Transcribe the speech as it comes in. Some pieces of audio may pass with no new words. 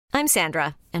I'm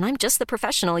Sandra, and I'm just the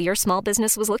professional your small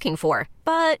business was looking for.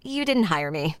 But you didn't hire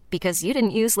me because you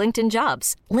didn't use LinkedIn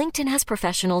Jobs. LinkedIn has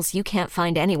professionals you can't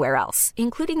find anywhere else,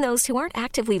 including those who aren't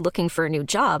actively looking for a new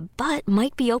job, but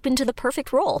might be open to the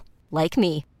perfect role, like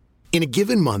me. In a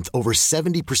given month, over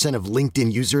 70% of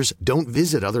LinkedIn users don't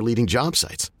visit other leading job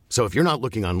sites. So if you're not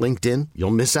looking on LinkedIn,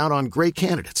 you'll miss out on great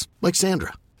candidates like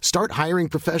Sandra. Start hiring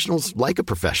professionals like a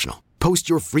professional. Post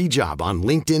your free job on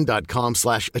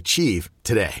linkedin.com/achieve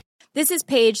today. This is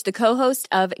Paige, the co-host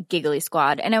of Giggly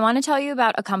Squad, and I want to tell you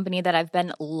about a company that I've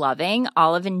been loving,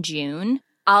 Olive & June.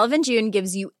 Olive & June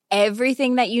gives you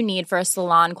everything that you need for a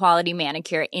salon-quality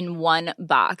manicure in one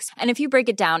box. And if you break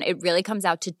it down, it really comes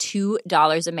out to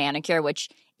 $2 a manicure, which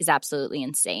is absolutely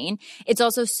insane. It's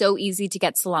also so easy to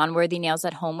get salon-worthy nails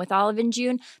at home with Olive &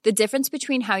 June. The difference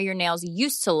between how your nails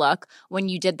used to look when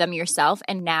you did them yourself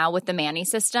and now with the Mani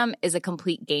system is a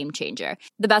complete game changer.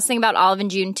 The best thing about Olive &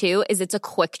 June, too, is it's a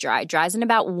quick dry. Dries in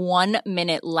about 1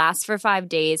 minute, lasts for 5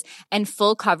 days, and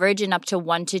full coverage in up to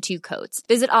 1 to 2 coats.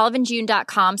 Visit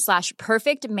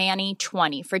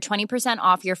oliveandjune.com/perfectmani20 for 20%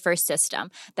 off your first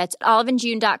system. That's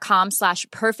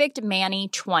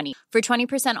oliveandjune.com/perfectmani20 for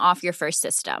 20% off your first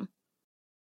system.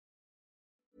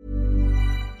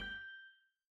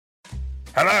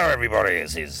 Hello, everybody.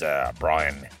 This is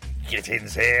Brian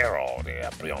Gittins here, or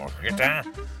Brian Gitter,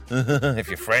 if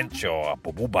you're French, or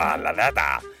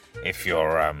if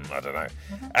you're, I don't know.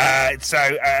 So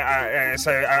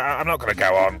I'm not going to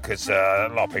go on because a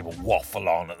lot of people waffle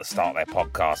on at the start of their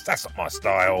podcast. That's not my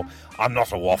style. I'm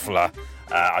not a waffler.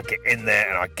 I get in there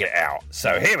and I get out.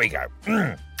 So here we go.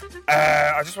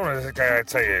 I just wanted to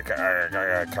tell you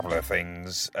a couple of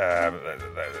things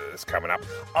that's coming up.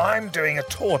 I'm doing a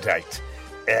tour date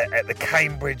at the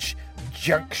Cambridge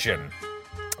Junction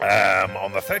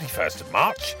on the 31st of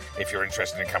March, if you're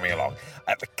interested in coming along.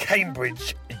 At the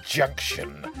Cambridge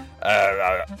Junction.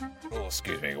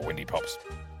 Excuse me, windy pops.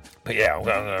 But yeah,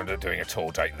 I'm doing a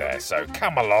tour date there, so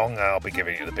come along. I'll be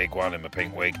giving you the big one in my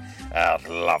pink wig. I'd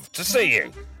love to see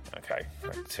you. Okay,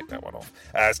 tick that one off.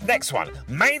 Next one,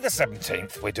 May the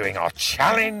 17th, we're doing our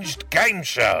challenged game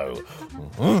show.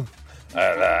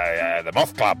 The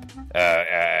Moth Club,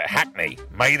 Hackney,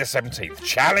 May the 17th,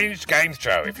 challenged game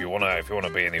show. If you wanna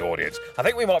be in the audience, I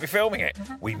think we might be filming it.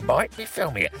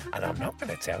 And I'm not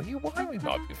going to tell you why we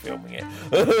might be filming it.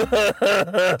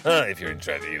 If you're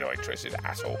interested, you're not interested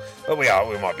at all, but we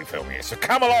might be filming it. So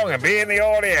come along and be in the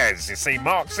audience. You see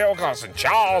Mark Silcox and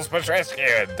Charles Petrescu,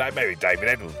 and maybe David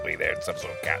Edwards will be there in some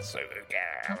sort of cat suit.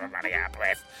 I'm running out of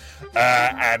breath.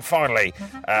 And finally,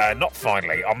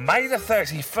 on May the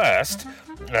 31st,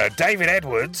 David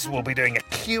Edwards will be doing a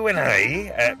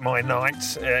Q&A at my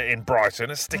night in Brighton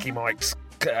at Sticky Mike's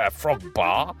Frog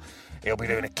Bar. He'll be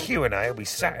doing a Q&A. He'll be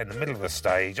sat in the middle of the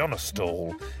stage on a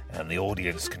stall, and the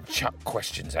audience can chuck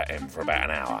questions at him for about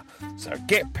an hour. So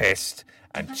get pissed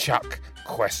and chuck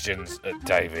questions at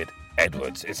David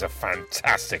Edwards. It's a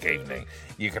fantastic evening.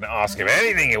 You can ask him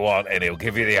anything you want and he'll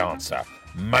give you the answer.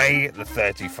 May the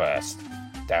 31st,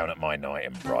 down at my night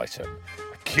in Brighton.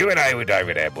 A Q&A with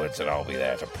David Edwards, and I'll be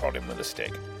there to prod him with a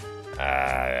stick.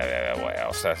 What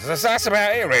else? That's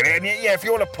about it, really. And yeah, if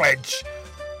you want to pledge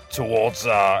towards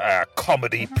our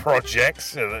comedy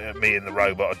projects, me and the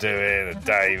robot are doing, and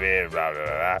David, blah, blah,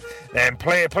 blah, then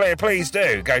please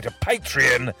do go to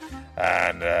Patreon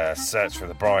and search for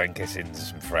the Brian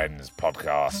Gittins and Friends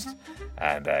podcast,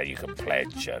 and you can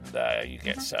pledge, and you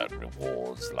get certain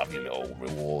rewards, lovely little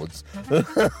rewards.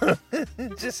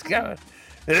 Just go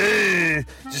and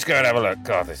have a look.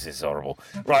 God, this is horrible.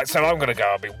 Right, so I'm going to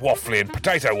go. I've been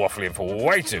potato waffling for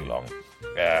way too long.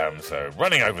 So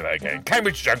running over there again.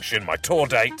 Cambridge Junction, my tour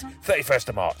date, 31st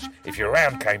of March. If you're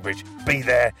around Cambridge, be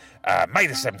there. May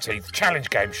the 17th, challenge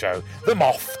game show, The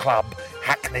Moth Club,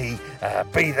 Hackney,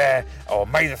 be there. Or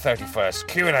May the 31st,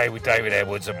 Q&A with David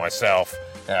Edwards and myself.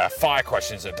 Fire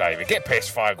questions at David. Get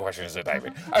pissed, fire questions at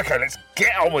David. Okay, let's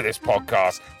get on with this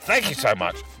podcast. Thank you so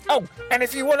much. Oh, and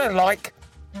if you want to like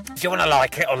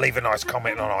it or leave a nice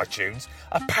comment on iTunes,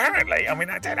 apparently, I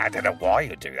don't know why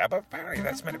you do that, but apparently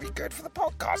that's meant to be good for the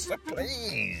podcast, so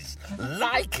please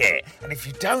like it. And if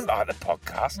you don't like the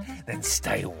podcast, then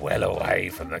stay well away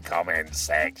from the comment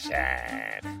section.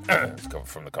 It's come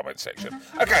from the comment section.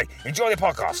 Okay, enjoy the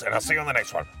podcast, and I'll see you on the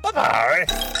next one. Bye-bye.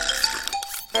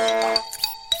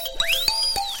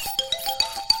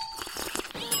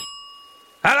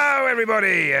 Hello,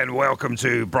 everybody, and welcome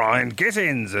to Brian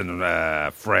Gittins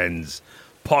and Friends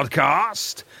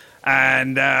podcast.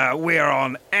 And we are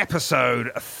on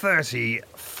episode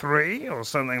 33 or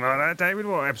something like that. David,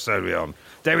 what episode are we on?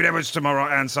 David Edwards to my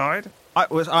right-hand side.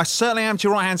 I certainly am to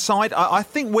your right-hand side. I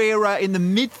think we're in the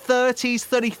mid-30s,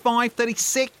 35,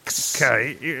 36.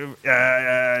 Okay,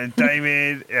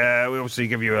 David, we obviously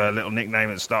give you a little nickname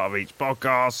at the start of each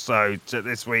podcast. So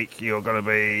this week you're going to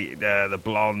be the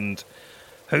blonde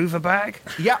Hoover bag.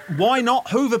 Yeah, why not?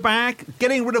 Hoover bag,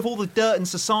 getting rid of all the dirt in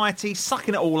society,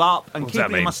 sucking it all up and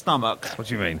keeping it in my stomach. What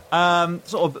do you mean?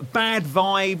 Sort of bad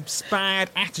vibes, bad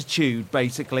attitude,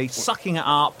 basically. Sucking it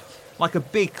up like a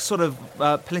big sort of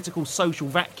political social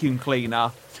vacuum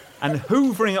cleaner and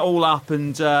hoovering it all up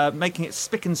and making it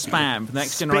spick and span for the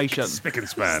next generation. Spick and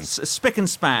span. Spick and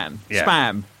span. Yeah.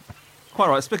 Spam. Quite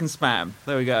right, spick and spam.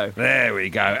 There we go. There we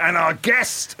go. And our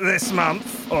guest this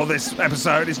month, or this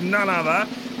episode, is none other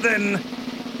than...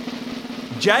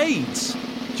 Jade.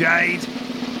 Jade.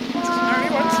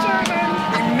 Anyone's surname?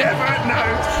 We never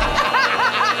know.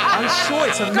 I'm sure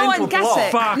it's a Go mental on, guess block.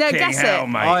 it. Fucking No, guess hell, it.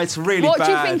 mate. Oh, it's really What bad.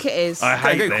 do you think it is? I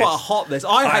hate It's this. quite hot, this.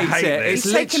 I hate it. this. It's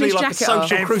He's taking literally his like a jacket off.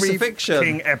 social Every crucifixion.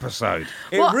 fucking episode.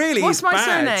 It really what's is my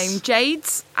bad. surname?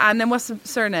 Jade's, and then what's the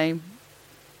surname?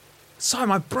 Sorry,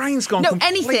 my brain's gone No,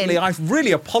 completely. anything. I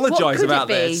really apologise What could about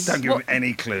it be? this. Don't give What- him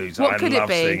any clues. What I could love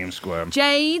it be? seeing him squirm.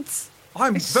 Jade's.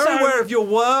 I'm It's very so- aware of your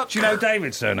work. Do you know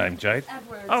David's surname, Jade?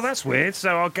 Edwards. Oh, that's weird. So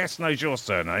our guest knows your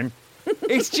surname.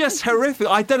 It's just horrific.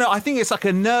 I don't know. I think it's like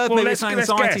a nerve, Well, maybe let's it's an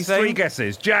anxiety guess. thing. 3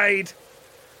 guesses. Jade.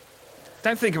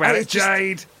 Don't think about it. It's just-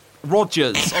 Jade.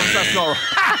 Rogers. Oh, that's not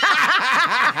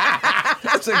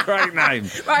That's a great name.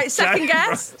 Right, second Jade-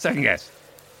 guess. Second guess.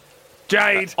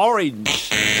 Jade. Orange.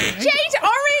 Jade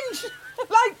Orange.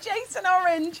 Like Jason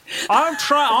Orange.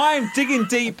 I'm digging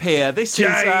deep here. This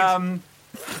Jade. is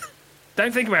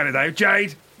Don't think about it, though.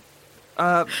 Jade.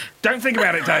 Don't think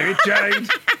about it, David. Jade.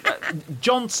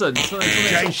 Johnson.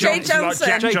 Jade Jade Johnson. Like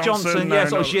Jack Johnson. Jade Johnson, No, yeah,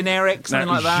 sort of not- generic, something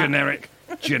no, like that.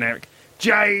 Generic.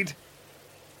 Jade.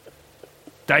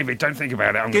 David, don't think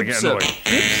about it. I'm going to get Gibson. annoyed.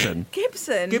 Gibson.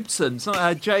 Gibson. Gibson.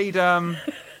 Jade.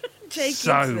 Jade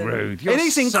So Gibson. rude. You're It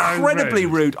is so incredibly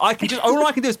rude. I can just all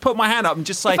I can do is put my hand up and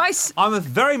just say If I s- I'm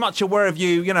very much aware of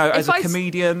you. You know, as a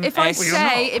comedian. If I X. Well, you're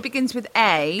say not. it begins with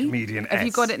A, Comedian have you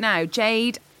S. got it now?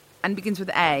 Jade and begins with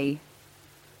A.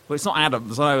 Well, it's not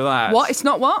Adams. I know that. What? It's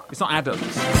not what? It's not Adams.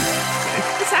 It's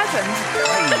Adams.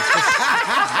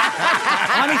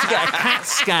 I need to get a CAT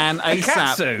scan ASAP.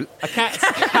 catsuit? A CAT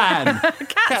scan.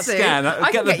 CAT suit? scan.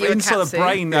 I can the get you a inside the catsuit.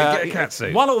 brain. Yeah, get a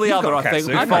catsuit. One or the You've other, got a I think. catsuit.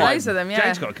 Would be I've got fine. loads of them, yeah.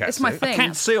 Jade's got a catsuit. It's my A thing.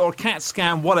 cat suit or a CAT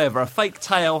scan, whatever. A fake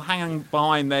tail hanging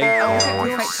behind me.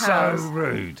 Fake So towels.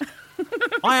 rude.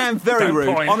 I am very Don't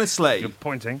rude, point. honestly. You're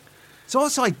pointing. So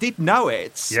also I did know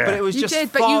it, Yeah. but it was You just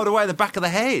did, but filed you- away at the back of the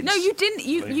head. No, you didn't.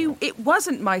 You. It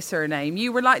wasn't my surname.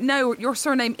 You were like, no, your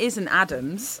surname isn't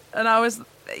Adams, and I was,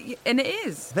 and it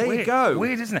is. There Weird. you go.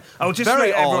 Weird, isn't it? Oh, just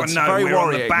Very to let everyone odd, know, very we're on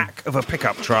the worrying. back of a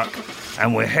pickup truck,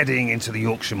 and we're heading into the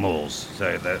Yorkshire Moors.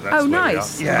 So that's Oh, where we are.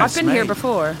 nice. Yeah, I've been here mate.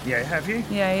 before. Yeah, have you?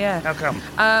 Yeah. How come?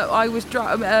 I was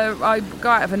I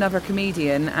got out of another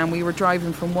comedian, and we were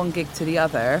driving from one gig to the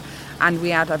other, and we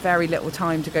had a very little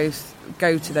time to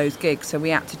go to those gigs, so we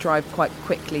had to drive quite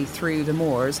quickly through the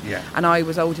moors. Yeah. And I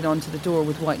was holding onto the door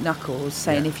with white knuckles,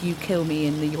 saying, Yeah. "If you kill me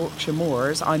in the Yorkshire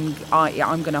moors, I'm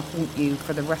going to haunt you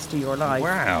for the rest of your life."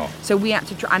 Wow. So we had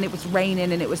to, and it was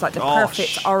raining, and it was like the Gosh.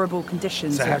 perfect, horrible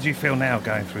conditions. So how do you feel now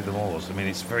going through the moors? I mean,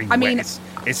 it's very I wet. mean- It's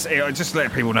just to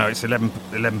let people know, it's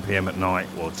 11 p.m. at night,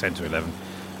 or 10 to 11,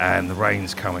 and the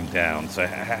rain's coming down. So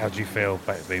how do you feel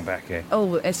being back here?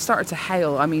 Oh, it started to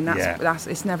hail. I mean, Yeah. that's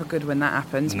it's never good when that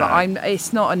happens. No. But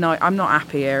it's not a night. I'm not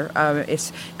happy here.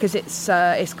 It's because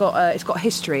it's got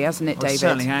history, hasn't it, Well, David? it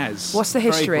certainly has. What's the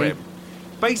Very history? grim.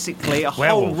 Basically, a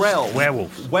Werewolves. whole realm.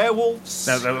 Werewolves. Werewolves.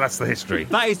 No, that's the history.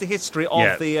 That is the history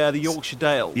of Yeah. the Yorkshire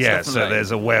Dales. Yeah, so definitely. there's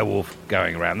a werewolf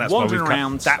going around. That's Wandering why we've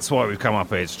around. That's why we've come up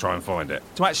here to try and find it.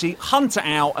 to actually hunt it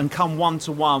out and come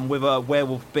one-to-one with a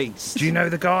werewolf beast. Do you know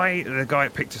the guy? The guy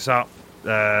that picked us up.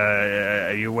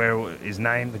 Are you aware of his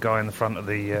name? The guy in the front of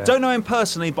the. Don't know him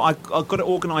personally, but I got it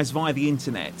organised via the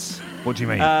internet. What do you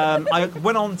mean? I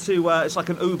went on to it's like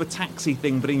an Uber taxi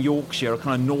thing, but in Yorkshire, a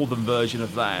kind of northern version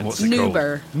of that. What's it called?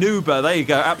 Nuber. Nuber, there you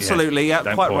go. Absolutely, yeah,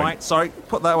 don't quite point. right. Sorry,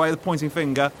 put that away, the pointing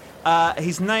finger.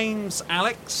 His name's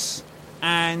Alex,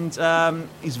 and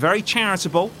he's very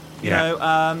charitable. You Yeah.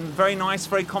 know, very nice,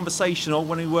 very conversational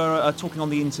when we were talking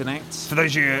on the internet. For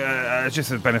those of you, just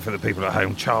for the benefit of the people at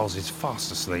home, Charles is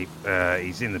fast asleep.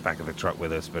 He's in the back of the truck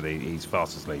with us, but he's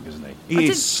fast asleep, isn't he? He I is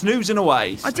didn't- snoozing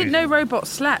away. I didn't know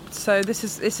robots slept, so this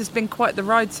has been quite the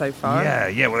ride so far.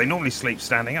 Yeah. Well, they normally sleep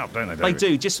standing up, don't they? They David?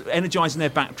 do, just energising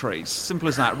their batteries. Simple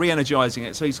as that, re-energising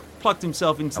it. So he's plugged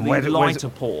himself into And the where's lighter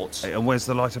it- port. And where's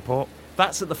the lighter port?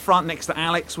 That's at the front next to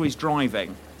Alex, where he's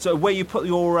driving. So where you put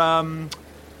your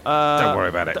Don't worry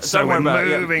about it. So don't worry we're about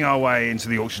it, yeah. moving our way into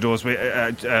the Yorkshire Moors.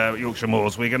 Yorkshire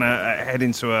Moors. We're going to head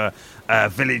into a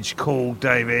village called,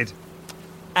 David.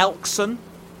 Elkson,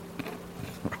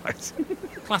 Right.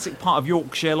 classic part of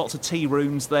Yorkshire. Lots of tea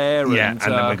rooms there. Yeah, and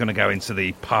and then we're going to go into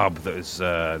the pub that is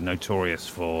notorious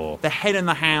for the Hen and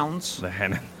the Hounds. the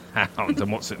Hen and Hound.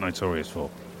 And what's it notorious for?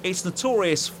 It's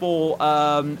notorious for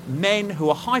men who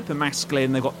are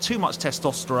hyper-masculine, they've got too much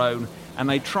testosterone, and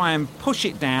they try and push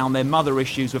it down their mother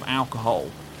issues with alcohol.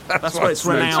 That's what it's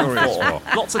renowned notorious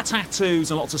for. Lots of tattoos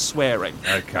and lots of swearing.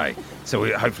 Okay, so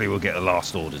hopefully we'll get the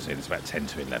last orders in. It's about 10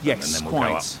 to 11. Yes, and then we'll quite.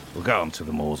 go up. We'll go on to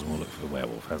the moors and we'll look for the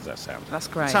werewolf. How's that sound? That's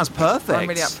great. Sounds perfect. I'm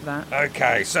really up for that.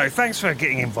 Okay, so thanks for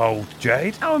getting involved,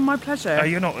 Jade. Oh, my pleasure. Are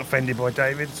you not offended by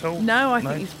David at all? No, I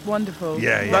think he's wonderful.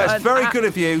 Yeah, yeah. No, it's And very good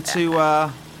of you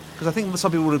to... Because I think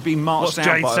some people would have been marched What's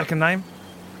out Jade's by second name?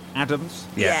 Adams.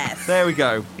 Yes. There we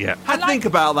go. Yeah. Had to think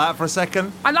about that for a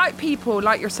second. I like people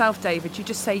like yourself, David. You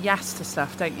just say yes to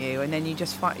stuff, don't you? And then you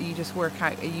just work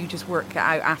it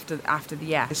out after the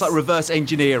yes. It's like reverse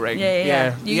engineering.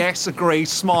 Yeah. Yes, agree,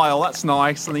 smile, that's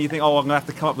nice. And then you think, oh, I'm going to have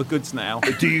to come up with goods now.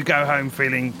 Do you go home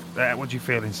feeling... what do you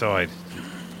feel inside?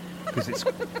 Because it's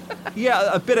Yeah,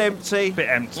 a bit empty. Bit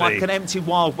empty. Like an empty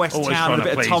Wild West Always town, trying a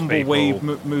bit to of please tumbleweed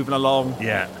people. moving along.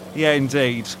 Yeah. Yeah,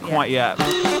 indeed. Quite, yeah.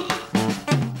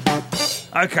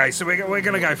 Okay, so we're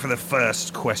going to go for the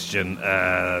first question.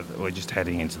 We're just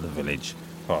heading into the village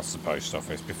past the post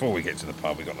office. Before we get to the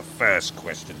pub, we've got the first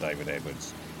question, David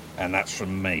Edwards. And that's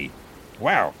from me.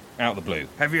 Wow, out of the blue.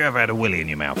 Have you ever had a willy in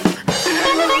your mouth?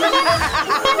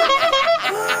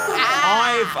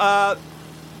 I've,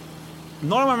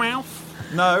 not in my mouth.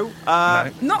 No.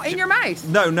 No. Not in your mouth.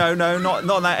 No, not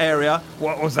in that area.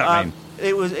 What does that mean?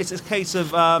 It's a case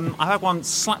of I had one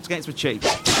slapped against my cheek.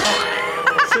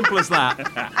 Simple as that.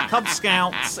 Cub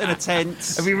Scouts in a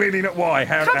tent. Have you really not? Why?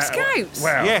 Cub Scouts?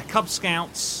 Wow. Yeah, Cub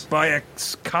Scouts. By a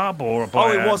cub or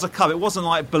by It was a cub. It wasn't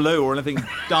like Baloo or anything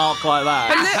dark like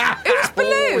that. It was Oh,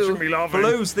 I shouldn't Baloo. be laughing.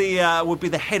 Baloo's Oh, would be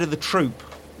the head of the troop.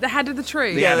 The head of the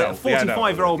troop. The Yeah, adult, the the adult,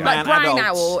 45-year-old okay. man, Like Brown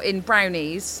adult. Owl in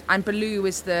Brownies, and Baloo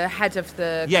is the head of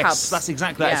the Yes, cubs. that's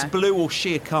exactly that. Yeah. It's Baloo or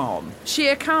Shere Khan.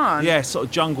 Shere Khan. Yeah, sort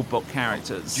of Jungle Book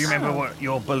characters. Do you remember what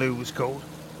your Baloo was called?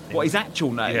 What, his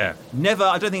actual name? Yeah. Never,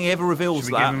 I don't think he ever reveals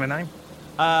Should we that. give him a name?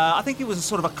 I think he was a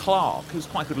sort of a clerk. He was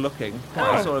quite good looking.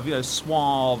 Quite a sort of,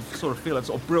 suave, sort of feel like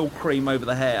sort of brill cream over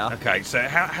the hair. Okay, so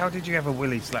how did you have a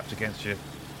willy slapped against your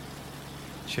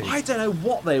cheek? I don't know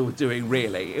what they were doing,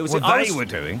 really. It was What I they was- were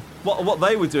doing? What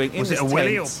they were doing in Was it this a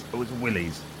willy or tent. was it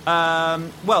willies?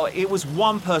 Well, it was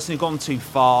one person who'd gone too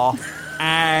far,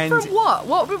 and For what?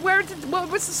 What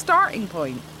was the starting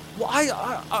point? well,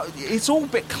 it's all a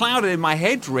bit clouded in my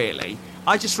head, really.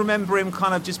 I just remember him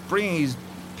kind of just bringing his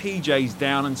PJs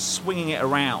down and swinging it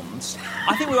around.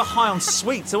 I think we were high on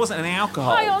sweets. There wasn't any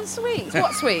alcohol. High on sweets.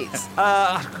 What sweets?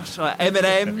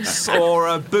 M&M's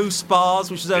or Boost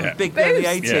bars, which was Yeah. a big thing in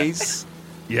the Boost? 80s.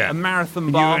 Yeah. A marathon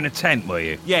And bar. you were in a tent, were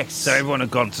you? Yes. So everyone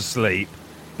had gone to sleep.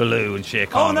 Baloo and Shere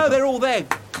Oh Khan. no, they're all there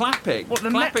clapping, What, the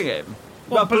clapping net- him.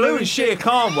 What, But Baloo Baloo and and Shere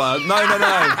Khan weren't.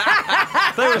 No.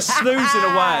 They were snoozing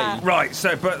away. Right,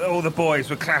 so but all the boys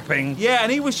were clapping. Yeah,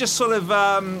 and he was just sort of,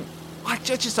 I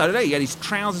just don't know. He had his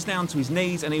trousers down to his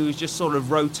knees, and he was just sort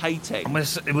of rotating. And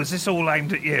was this all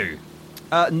aimed at you?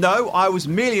 No, I was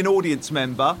merely an audience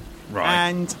member. Right.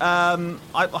 And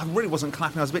I really wasn't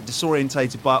clapping. I was a bit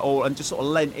disorientated by it all, and just sort of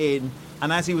leant in.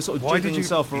 And as he was sort of Why jiggling did you-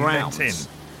 himself you around, leant in?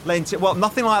 Leant in. Well,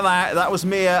 nothing like that. That was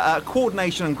mere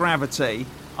coordination and gravity,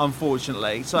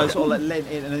 unfortunately. So I sort of leant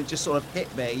in, and it just sort of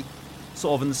hit me,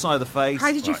 sort of in the side of the face.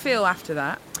 How did you Right. feel after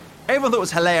that? Everyone thought it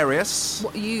was hilarious.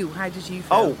 How did you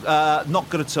feel? Not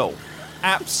good at all.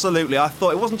 Absolutely. I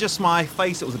thought it wasn't just my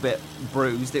face that was a bit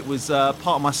bruised. It was part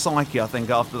of my psyche, I think,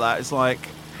 after that. It's like,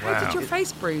 How Wow. did your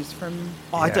face bruise from...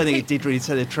 I don't think it did really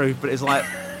tell the truth, but it's like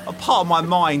a part of my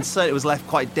mind certainly was left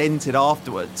quite dented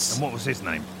afterwards. And what was his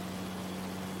name?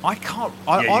 I can't.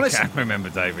 Yeah, Honestly, you can remember,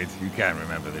 David. You can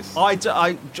remember this. I can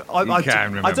remember don't want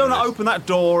to this. open that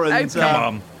door and.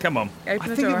 Open Come on. Open I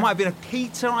the think door. it might have been a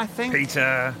Peter. I think.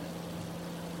 Peter.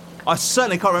 I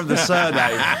certainly can't remember the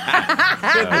surname.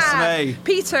 Goodness me.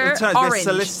 Peter It turns out to be a Orange.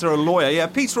 solicitor or lawyer. Yeah,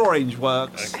 Peter Orange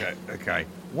works. Okay.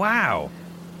 Wow.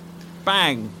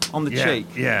 Bang on the Yeah, cheek.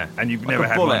 yeah. And you've Like never a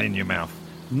had bullet. one in your mouth?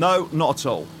 No, not at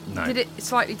all. No. Did it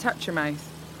slightly touch your mouth?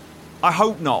 I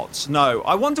hope not. No.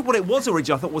 I wondered what it was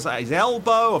originally. I thought, was that his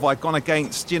elbow? Have I gone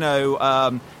against,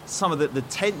 some of the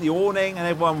tent, the awning? And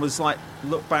everyone was like,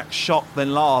 look back, shocked,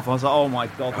 then laugh. I was like, oh my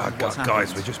God, Oh, what's God, happened?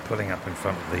 guys, we're just pulling up in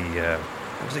front of the...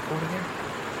 what was it called again?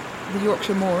 The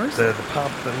Yorkshire Moors? The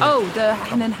pub. Oh, the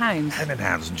Hen and Hounds. Hen and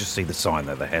Hounds, and just see the sign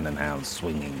there, the Hen and Hounds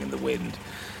swinging in the wind.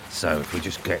 So if we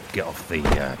just get off the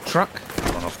truck,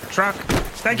 on off the truck.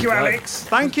 Thank you, Alex.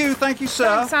 Thank you, sir. Thanks,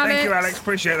 Alex. Thank you, Alex.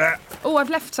 Appreciate that. Oh,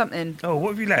 I've left something. Oh, what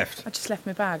have you left? I just left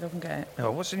my bag. I can get it. Oh,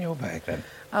 what's in your bag then?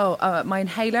 Oh, my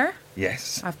inhaler.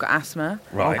 Yes. I've got asthma.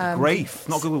 Right. Grief.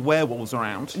 Not good with werewolves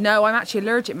around. No, I'm actually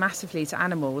allergic massively to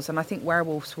animals, and I think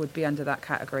werewolves would be under that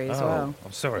category as well.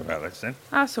 I'm sorry about this then.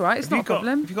 That's all right. It's not a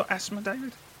problem. Have you got asthma,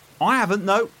 David? I haven't.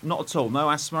 No, not at all. No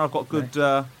asthma. I've got good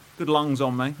lungs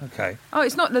on me. Okay. Oh,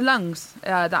 it's not the lungs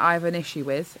that I have an issue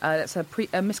with. That's a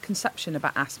misconception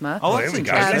about asthma. Oh, There that's we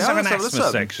go. interesting. Let's have an Let's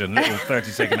asthma section. Little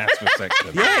 30-second asthma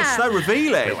section. Yes, so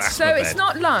reveal it. Little So asthma it's bed.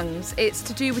 not lungs, it's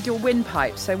to do with your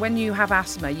windpipe. So when you have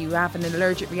asthma, you have an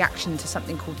allergic reaction to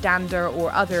something called dander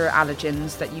or other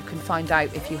allergens that you can find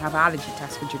out if you have an allergy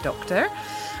test with your doctor.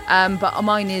 But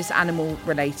mine is animal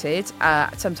related,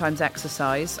 sometimes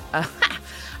exercise.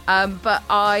 But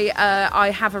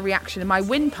I have a reaction, and my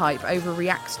windpipe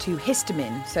overreacts to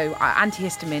histamine. So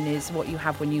antihistamine is what you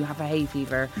have when you have a hay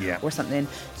fever or something.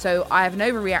 So I have an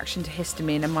overreaction to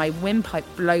histamine, and my windpipe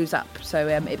blows up. So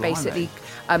it basically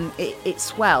it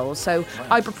swells. So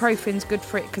ibuprofen's good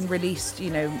for it; can release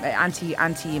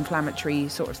anti-inflammatory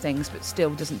sort of things, but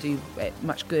still doesn't do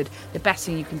much good. The best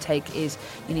thing you can take is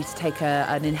you need to take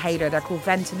an inhaler. They're called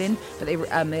Ventolin, but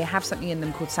they have something in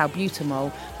them called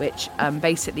salbutamol, which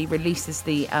basically releases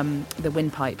the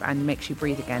windpipe and makes you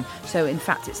breathe again. So in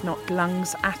fact, it's not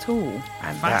lungs at all.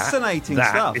 And Fascinating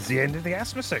that stuff. is the end of the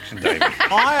asthma section, David.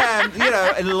 I am,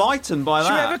 enlightened by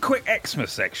Should we have a that. quick eczema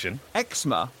section?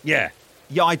 Eczema. Yeah.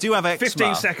 Yeah, I do have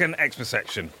eczema. 15-second eczema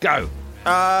section. Go.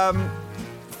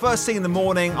 First thing in the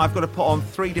morning, I've got to put on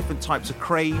 3 different types of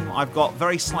cream. I've got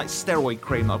very slight steroid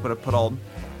cream that I've got to put on.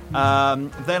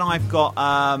 Then I've got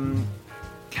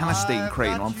Canesten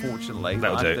cream, unfortunately.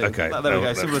 That'll that I do. Okay. There we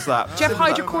go. Simple as that. Do you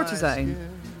have Simple as that. hydrocortisone?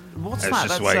 What's That's that?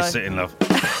 just the way he's sitting, love.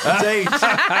 Indeed.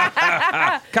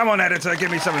 Come on, editor, give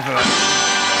me something for that.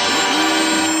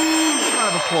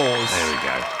 Round of applause. There we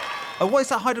go. What is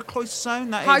that hydrocortisone?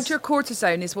 That is...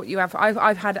 Hydrocortisone is what you have.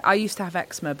 I used to have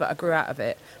eczema, but I grew out of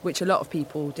it, which a lot of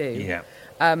people do. Yeah.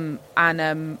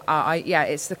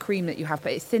 It's the cream that you have,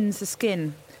 but it thins the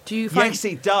skin. Do you find? Yes,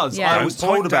 it does. Yeah. I was Don't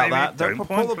told point, about David. that. Don't Put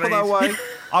point, that away.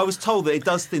 I was told that it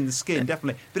does thin the skin,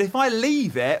 definitely. But if I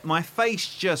leave it, my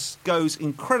face just goes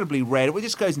incredibly red. It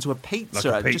just goes into a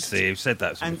pizza. Like a pizza. You've said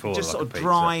that and before. just like sort a of pizza.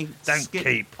 dry Don't skin.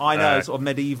 keep. I know, sort of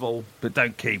medieval. But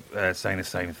don't keep saying the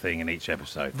same thing in each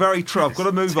episode. Very true. I've got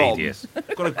to move Tedious. on.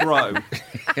 Got to grow.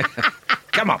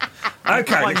 Come on.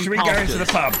 Okay, Finding should we go into the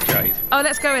pub, Jade? Oh,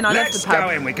 let's go in. I Let's love the pub.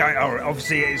 go in. We're going. Oh,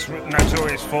 obviously, it's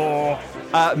notorious for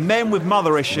Men with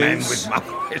mother issues. men with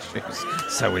mother issues.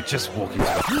 So we're just walking to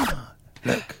the...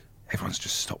 Look, everyone's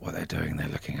just stopped what they're doing. They're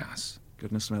looking at us.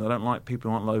 Goodness me, they don't like people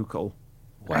who aren't local.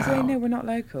 Wow. I don't know. We're not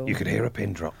local. You could hear a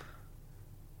pin drop.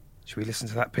 Should we listen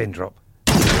to that pin drop?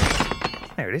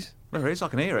 There it is. There it is. I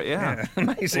can hear it, yeah.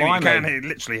 Amazing. Blimey. You can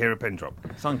literally hear a pin drop.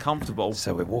 It's uncomfortable.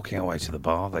 So we're walking our way to the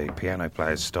bar. The piano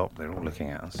players stop. They're all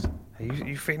looking at us. Are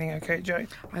you feeling okay, Jade?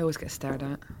 I always get stared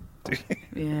at. Do you?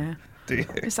 Yeah. Do you?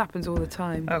 This happens all the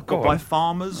time. Oh, go By on.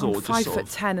 farmers I'm or just 5'10" sort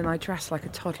of... and I dress like a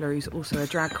toddler who's also a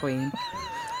drag queen.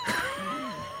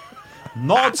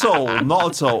 Not at all.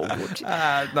 Not at all.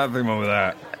 Nothing wrong with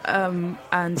that.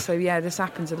 And so, yeah, this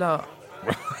happens a lot.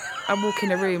 I walk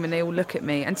in a room and they all look at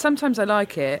me. And sometimes I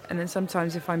like it. And then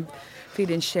sometimes if I'm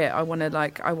feeling shit, I want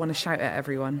to shout at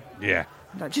everyone. Yeah.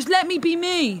 Like, just let me be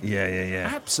me. Yeah.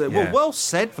 Absolutely. Yeah. Well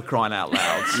said for crying out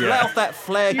loud. Yeah. Let off that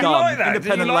flare You gun, like that?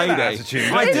 independent Do you like lady. that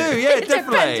attitude? I do, yeah,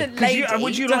 definitely. Independent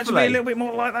Would you Definitely. like to be a little bit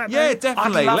more like that? Yeah, Dave?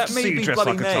 definitely. I'd love Let to me see you be dressed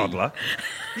bloody like a me. toddler.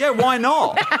 Yeah, why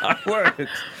not? I would.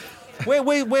 Where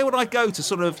would I go to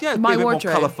sort of, My be a bit more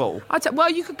wardrobe. colourful? Well,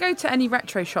 you could go to any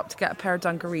retro shop to get a pair of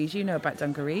dungarees. You know about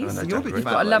dungarees. I know You're a big dungarees.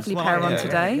 fan Got a of lovely those as pair well, on yeah.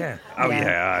 today. Yeah. Oh, yeah.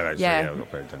 I actually, Yeah. I've got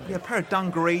a pair of dungarees. Yeah, a pair of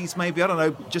dungarees, maybe. I don't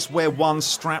know, just wear one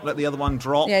strap, let the other one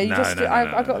drop. Yeah, you No, just. no, no, I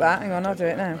no, got no, that. no, Hang on, I'll do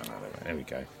it now. There we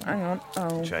go. Hang on.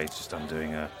 Oh, Jade's just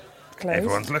undoing a... close.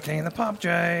 Everyone's looking in the pub,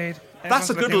 Jade.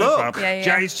 That's a good Everyone's looking in the look. pub. Yeah.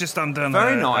 Jade's just undone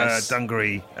Very a nice.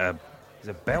 dungaree... is it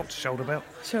a belt? Shoulder belt?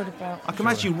 Shoulder belt. I can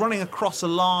imagine you running across a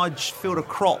large field of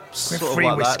crops, sort of Free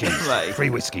like that, whiskies. definitely. Free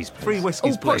whiskies, please. Free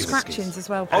whiskies, Oh, pork please. scratchings as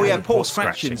well. Oh, yeah, please. pork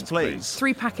scratchings, please.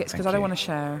 3 packets because I Thank don't you. want to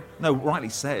share. No, rightly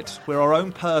said. We're our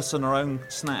own person, our own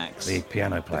snacks. The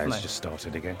piano players Definitely. just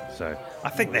started again, so I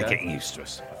think they're Yeah. getting used to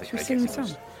us. I think Should we they're sing the getting song?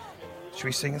 used- Should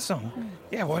we sing a song?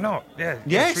 Yeah, why not? Yeah.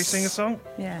 Yes. Should we sing a song?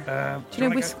 Yeah. Do Do you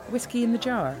know wanna go? whiskey in the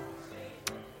jar?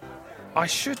 I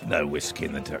should know Whiskey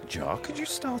in the Jar. Could you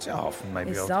start it off? And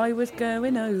maybe As I was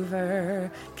going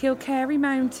over Kilkerry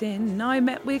Mountain, I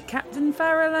met with Captain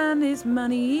Farrell and his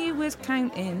money he was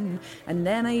counting. And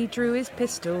then he drew his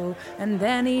pistol, and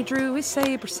then he drew his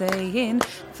sabre, saying,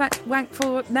 thank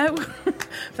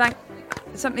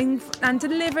something and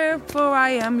deliver, for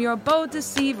I am your bold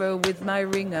deceiver with my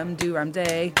ring-um-do-ram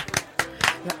day.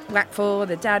 Whack for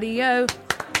the daddy-o.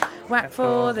 Whack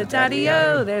for the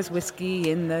daddy-o, there's whiskey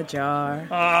in the jar.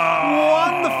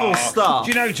 Wonderful stuff.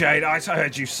 Do you know, Jade, I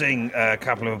heard you sing a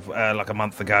couple of, like a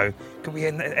month ago. Could we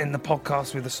end the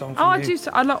podcast with a song from Oh, you? I do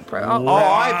a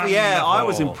lot. I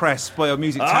was impressed by your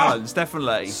music talents,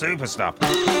 definitely. Super stuff.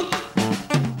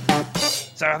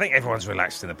 So I think everyone's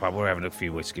relaxed in the pub. We're having a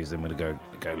few whiskies, then we're going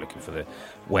to go looking for the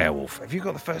werewolf. Have you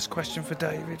got the first question for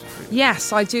David?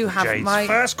 Yes, I do have Jade's my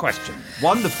first question.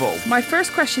 Wonderful. My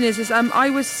first question is I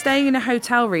was staying in a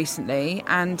hotel recently,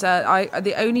 and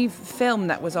the only film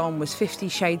that was on was 50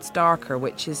 Shades Darker,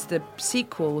 which is the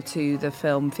sequel to the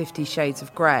film 50 Shades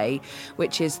of Grey,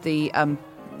 which is the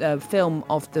film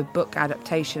of the book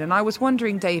adaptation. And I was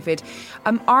wondering, David,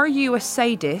 are you a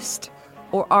sadist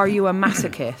or are you a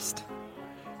masochist?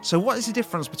 So what is the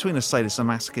difference between a sadist and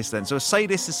a masochist then? So a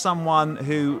sadist is someone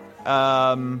who...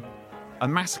 a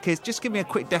masochist... Just give me a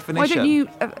quick definition.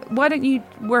 Why don't you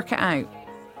work it out?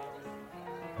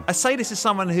 A sadist is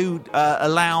someone who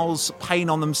allows pain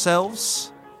on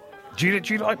themselves. Do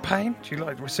you like pain? Do you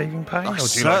like receiving pain? I or do you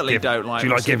certainly like don't like Do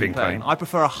you like receiving giving pain? I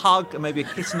prefer a hug and maybe a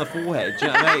kiss on the forehead. Do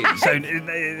you know what I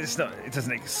mean? So it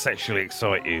doesn't sexually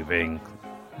excite you being...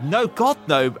 No, God,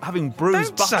 no. Having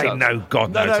bruised Don't butter. say no,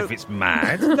 God knows if it's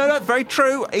mad. No, very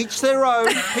true. Each their own.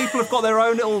 People have got their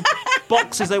own little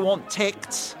boxes they want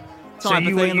ticked. Type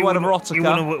of thing in the world of erotica. You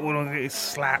want to get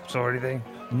slapped or anything?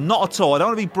 Not at all. I don't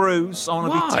want to be bruised. I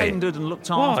want to be tended and looked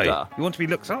after. Why? You want to be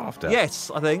looked after? Yes,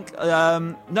 I think.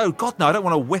 No, God, no. I don't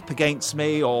want a whip against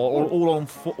me or all on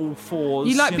all fours.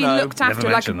 You like being looked after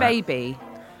like a mentioned that. baby.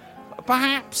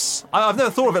 Perhaps. I've never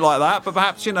thought of it like that, but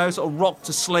perhaps, sort of rock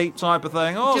to sleep type of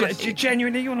thing. Oh, Do you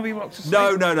genuinely want to be rocked to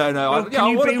sleep? No. Well,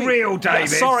 can you be real,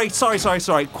 David? Yeah,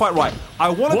 sorry. Quite right. I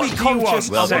want to What be do you want, conscious.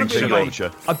 Well, I want to Mr. be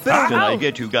Vulture, a bit can I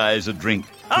get you guys a drink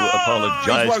to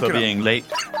apologise he's for woken up. being late?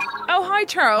 Oh, hi,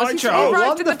 Charles. Hi, He's Charles.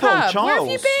 arrived in the Wonderful, pub. Where have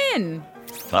you Charles. been?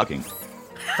 Fucking.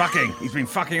 Fucking. He's been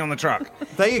fucking on the truck.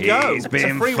 There you go. He's It's a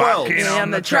been free world. fucking on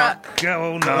the truck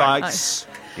all night. Right.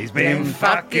 He's been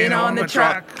fucking on the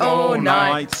truck all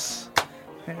night. Right.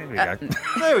 There we go.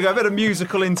 There we go. A bit of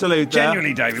musical interlude there.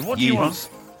 Genuinely, David, what do you Yeehaw. want?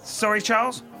 Sorry,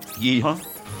 Charles? Yeehaw.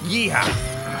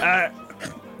 Yeehaw.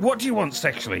 What do you want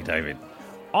sexually, David?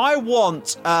 I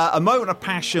want a moment of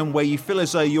passion where you feel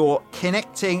as though you're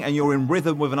connecting and you're in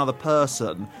rhythm with another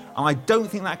person. And I don't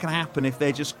think that can happen if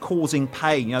they're just causing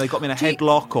pain. They've got me in a Do you-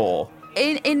 headlock or...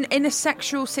 In a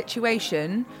sexual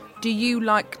situation, do you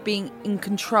like being in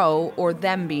control or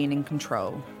them being in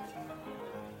control?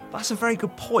 That's a very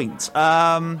good point.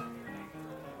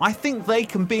 I think they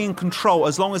can be in control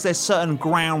as long as there's certain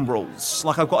ground rules.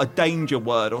 Like I've got a danger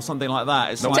word or something like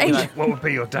that. It's like, Danger. What would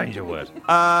be your danger word? It's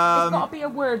got to be a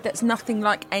word that's nothing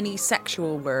like any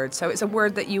sexual word. So it's a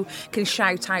word that you can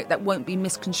shout out that won't be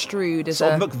misconstrued as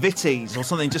sort a... of McVitie's or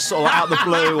something, just sort of out of the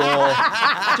blue or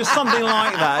just something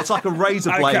like that. It's like a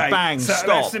razor blade, bang, so stop.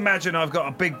 let's imagine I've got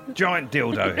a big giant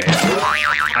dildo here,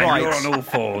 and Right. you're on all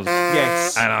fours.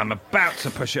 Yes. And I'm about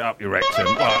to push it up your rectum.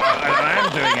 Well, I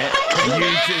am doing it.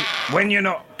 When you're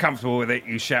not comfortable with it,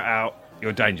 you shout out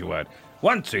your danger word.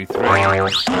 1, 2, 3. No,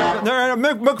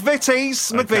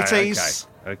 McVitie's.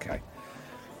 Okay.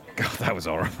 God, that was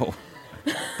horrible.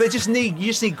 You just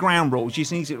need ground rules. You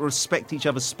just need to respect each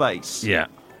other's space. Yeah.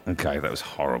 Okay, that was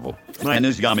horrible. Mine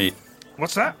is yummy.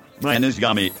 What's that? Mine is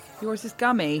yummy. Yours is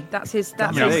gummy. That's his...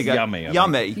 That's There his you go. Yummy, I think.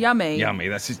 Yummy. yummy. Yummy,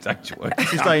 that's his danger word. It's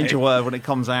his danger word when it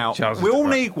comes out. Charles is We all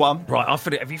right. need one. Right,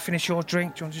 have you finished your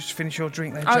drink? Do you want to just finish your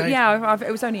drink then, Oh, Jade? yeah,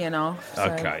 it was only enough. So,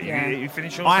 Okay, yeah. you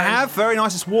finished yours? I then? have. Very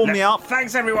nice. It's warmed me Now, up.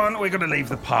 Thanks, everyone. We're going to leave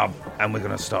the pub and we're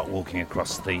going to start walking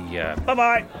across the...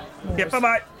 bye-bye. Yeah,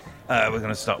 bye-bye. We're going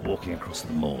to start walking across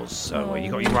the moors. So you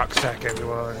got your rucksack,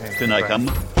 everyone? Can I come?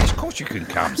 Of course you can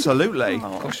come. Absolutely.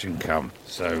 Of course you can come.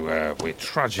 So we're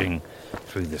trudging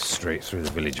through the street, through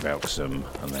the village of Elksum.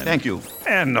 And then, Thank you.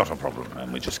 And not a problem.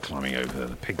 And we're just climbing over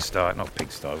the pigsty. Not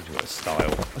pigsty, we've got a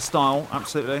stile A style,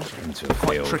 absolutely. into a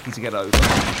Quite field. tricky to get over.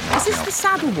 Is this the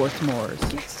Saddleworth Moors?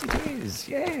 Yes, it is.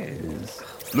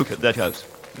 Yes. Look at that house.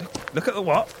 Look at the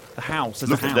what? The house. There's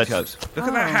Look a at house. that house. Look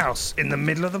at that house in the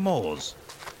middle of the moors.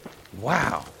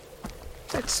 Wow.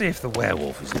 Let's see if the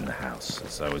werewolf is in the house.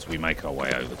 So as we make our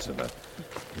way over to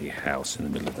the house in the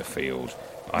middle of the field,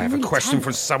 I have a question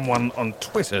from someone on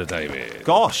Twitter, David.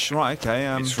 Gosh, right, okay.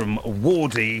 It's from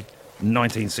Wardy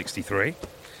 1963.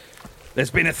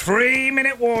 There's been a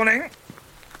 3-minute warning.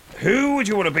 Who would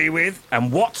you want to be with,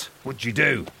 and what would you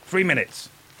do? 3 minutes.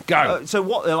 Go. So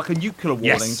what, like a nuclear warning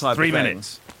yes, type 3 of thing?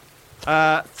 minutes.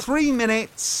 3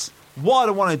 minutes. What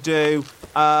I want to do... Who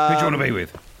do you want to be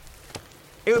with?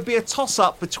 It would be a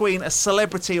toss-up between a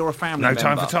celebrity or a family member. No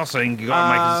time for tossing. You've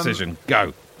got to make a decision.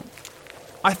 Go.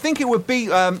 I think it would be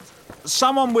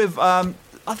someone with...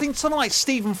 I think someone like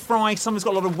Stephen Fry, someone's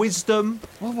got a lot of wisdom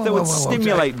that would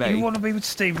stimulate me. You want to be with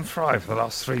Stephen Fry for the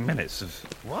last 3 minutes of...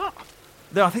 What?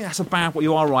 No, I think that's a bad...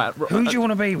 You are right. Who do you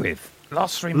want to be with?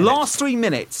 Last 3 minutes. Last 3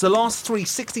 minutes. The last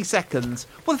 60 seconds.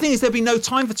 Well, the thing is, there'd be no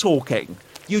time for talking.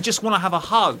 You just want to have a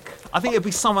hug. I think it'd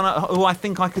be someone who I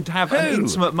think I could have an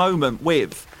intimate moment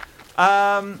with.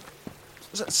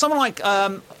 Someone like, I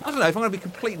don't know, if I'm going to be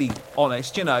completely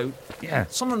honest, Yeah.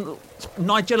 someone,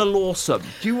 Nigella Lawson.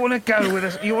 Do you want to go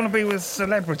with you want to be with a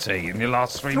celebrity in your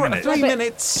last 3 minutes? 3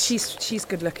 minutes. She's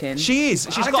good looking. She is.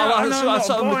 She's got a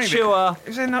sort of mature...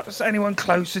 Is there not anyone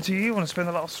closer to you want to spend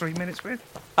the last 3 minutes with?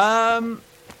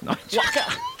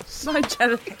 Nigella.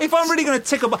 If I'm really going to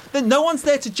tickle... Then no one's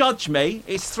there to judge me.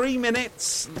 It's 3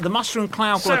 minutes. The mushroom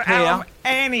cloud will appear. Out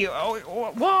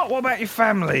of what about your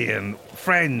family and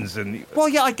friends and... Well,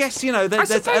 yeah, I guess,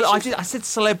 I said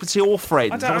celebrity or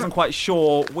friends. I wasn't quite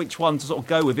sure which one to sort of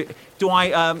go with. It. Do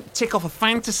I tick off a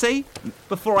fantasy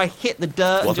before I hit the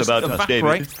dirt and just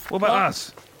evaporate? What about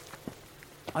us?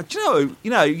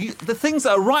 The things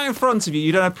that are right in front of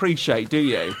you don't appreciate, do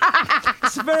you?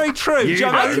 It's very true.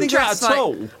 I don't think that at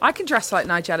all. I can dress like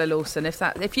Nigella Lawson if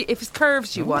it's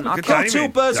curves you want. I've got 2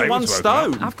 birds with 1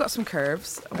 stone. I've got some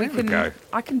curves.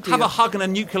 I can do. Have a hug and a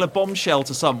nuclear bomb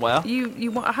shelter somewhere.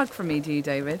 You want a hug from me, do you,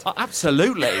 David?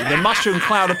 Absolutely. The mushroom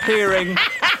cloud appearing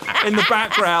in the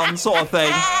background, sort of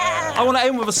thing. I want to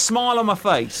end with a smile on my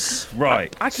face.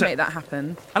 Right. I can make that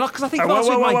happen. And because I think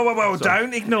whoa,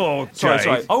 don't ignore Jay.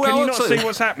 Sorry. Oh, can you not see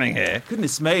what's happening here?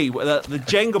 Goodness me, the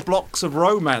Jenga blocks of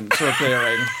romance are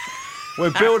appearing.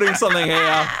 We're building something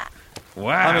here.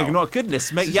 Wow. I mean,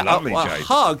 goodness me. Yeah, lovely, a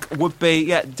hug would be,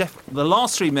 the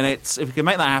last 3 minutes, if we can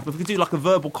make that happen, if we could do like a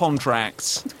verbal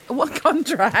contract. What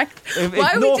contract? If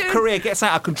North Korea gets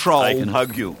out of control. I can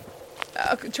hug you.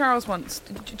 Charles wants...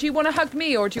 Do you want to hug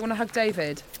me or do you want to hug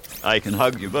David? I can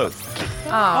hug you both.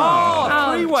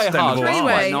 Three-way hug.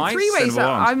 Three-ways.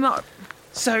 I'm not...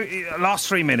 So, last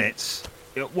 3 minutes,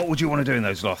 what would you want to do in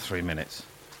those last 3 minutes?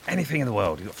 Anything in the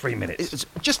world. You've got 3 minutes. It's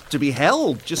just to be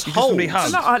held. Just you hold. Just be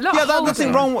hugged. There's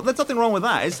nothing wrong with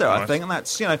that, is there? I think, and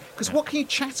that's because what can you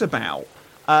chat about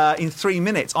in 3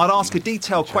 minutes? I'd ask a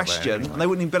detailed question, and they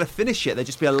wouldn't even better finish it. There'd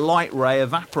just be a light ray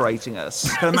evaporating us.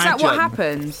 Is that what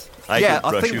happens? I could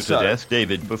crush you to death,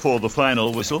 David, before the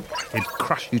final whistle. He'd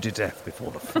crush you to death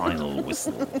before the final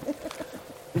whistle.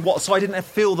 What? So I didn't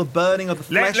feel the burning of the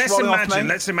flesh rolling off me?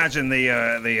 Let's imagine the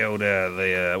old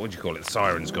what do you call it? The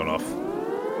siren's gone off.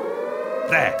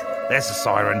 There's the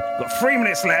siren. Got 3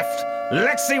 minutes left.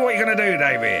 Let's see what you're going to do,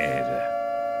 David.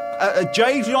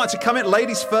 Jade, would you like to come in?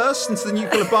 Ladies first into the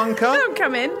nuclear bunker. Don't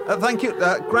come in. Thank you.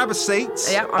 Grab a seat.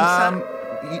 Yeah, I'm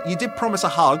you did promise a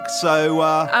hug, so...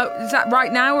 is that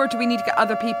right now, or do we need to get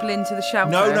other people into the shelter?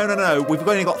 No. We've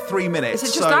only got 3 minutes. Is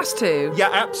it just us two?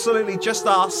 Yeah, absolutely, just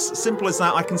us. Simple as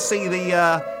that. I can see the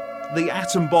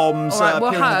atom bombs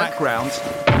appearing in the background.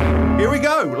 Here we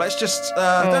go. Let's just...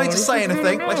 don't need to say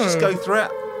anything. Let's just go through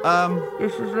it.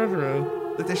 This is lovely.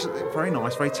 The dish is very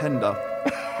nice, very tender.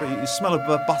 You smell of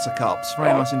buttercups.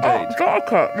 Very nice indeed.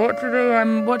 Buttercup.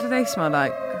 What do they smell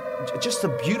like? Just a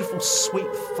beautiful, sweet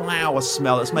flower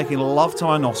smell that's making love to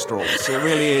our nostrils. It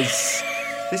really is.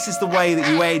 This is the way that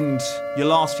you end your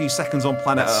last few seconds on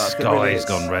planet Earth. The sky's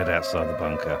gone red outside the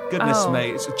bunker. Goodness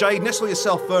me. Jade, nestle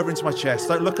yourself further into my chest.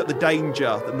 Don't look at the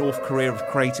danger that North Korea have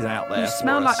created out there. You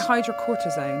smell like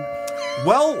hydrocortisone.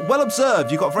 Well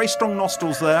observed. You've got very strong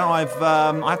nostrils there. I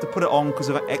have to put it on because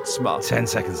of eczema. 10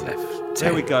 seconds left.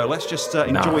 There we go. Let's just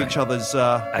enjoy each other's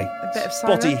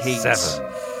body heat.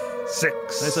 7,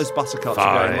 6. There's those buttercups 5,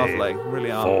 are going lovely.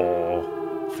 Really are.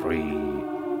 4, 3,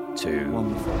 2.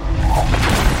 Wonderful.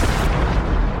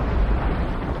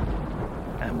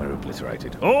 And we're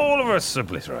obliterated. All of us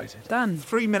obliterated. Done.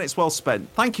 3 minutes well spent.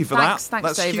 Thank you for Thanks,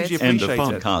 That's David. hugely End of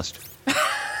appreciated. podcast.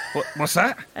 What's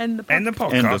that? End the podcast. End the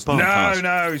podcast. End the podcast.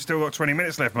 No, you've still got 20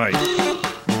 minutes left, mate.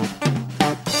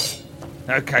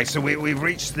 Okay, so we've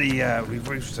reached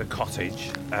the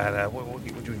cottage. And what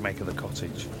do we make of the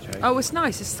cottage, Jay? Oh, it's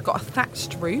nice. It's got a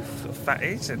thatched roof. That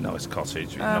is a nice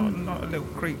cottage. Not a little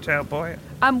creeped out by it.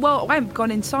 Well, I haven't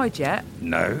gone inside yet.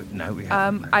 No, we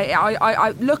haven't.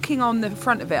 I looking on the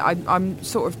front of it, I'm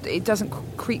sort of. It doesn't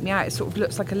creep me out. It sort of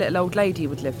looks like a little old lady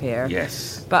would live here.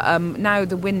 Yes. But now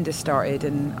the wind has started,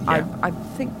 and Yeah. I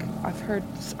think I've heard.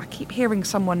 I keep hearing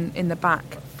someone in the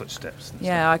back. Footsteps. And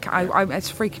Yeah,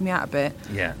 it's freaking me out a bit.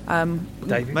 stuff. Yeah.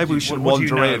 David, Maybe we should what do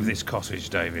you wander know in. of this cottage,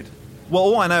 David? Well,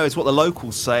 all I know is what the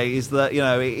locals say is that, it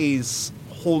is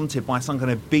haunted by some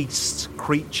kind of beast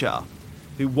creature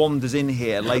who wanders in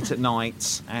here late at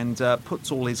night and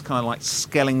puts all his kind of like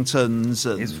skeletons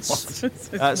and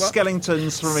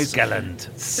skeletons from his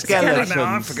Skeletons. No,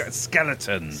 I forgot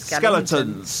skeletons.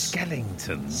 skeletons.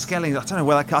 Skellingtons. I don't know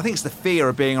where that. I think it's the fear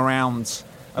of being around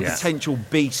a Yeah. potential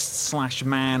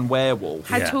beast/man werewolf.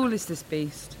 How Yeah. tall is this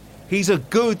beast? He's a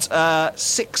good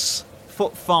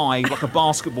 6'5", like a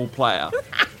basketball player.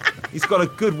 He's got a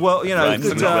good, Rhymes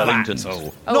good. with Wellingtons.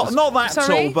 Not that sorry?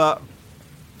 tall, but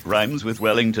Rhymes with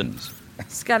Wellingtons.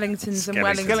 Skellingtons and Skellingtons.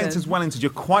 Wellingtons. Skellingtons, Wellingtons. You're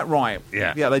quite right.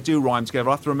 Yeah. Yeah, they do rhyme together.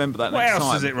 I have to remember that What next else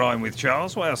time. does it rhyme with,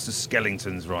 Charles? What else does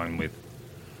skeletons rhyme with?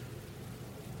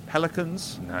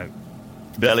 Pelicans. No.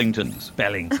 Bellingtons.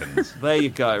 Bellingtons. There you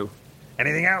go.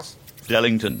 Anything else?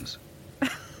 Dellingtons.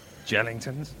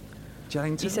 Jellingtons?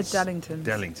 Jellingtons. He said Dellingtons.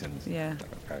 Dellingtons. Yeah.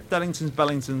 Dellingtons,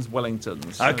 Bellingtons,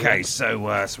 Wellingtons. Okay, so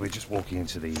we're just walking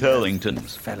into the...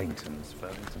 Furlingtons. Fellingtons.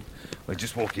 We're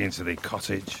just walking into the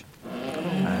cottage.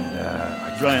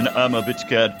 And, Brian, I'm a bit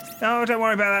scared. no, don't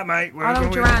worry about that, mate. We're I'll going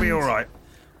hold to your be hand. all right.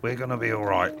 We're going to be all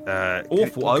right.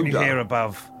 Awful Can you odour. hear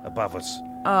above us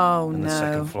Oh on no. the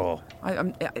second floor?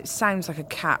 It sounds like a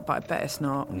cat, but I bet it's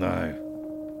not. No.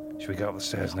 Should we go up the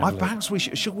stairs now? Perhaps we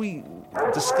should we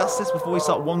discuss this before we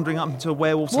start wandering up into a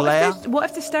werewolf's lair? What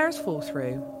if the stairs fall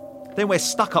through? Then we're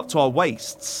stuck up to our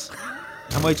waists.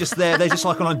 And we're just there. They're just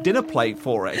like on a dinner plate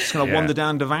for it. It's going to Yeah. wander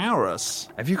down and devour us.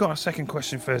 Have you got a second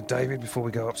question for David before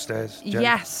we go upstairs? Jay?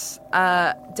 Yes,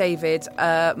 David.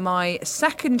 My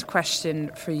second question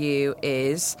for you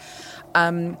is,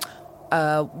 one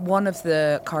of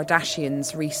the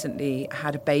Kardashians recently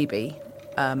had a baby,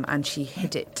 and she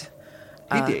hid it.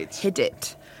 Hid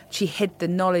it. She hid the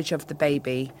knowledge of the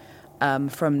baby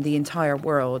from the entire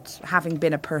world, having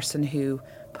been a person who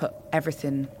put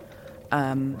everything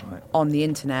on the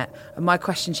internet. And my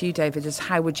question to you, David, is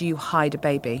how would you hide a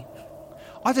baby?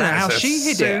 I don't know how she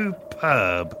hid it.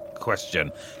 Superb question.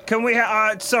 Can we...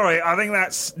 sorry, I think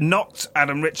that's knocked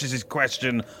Adam Richards'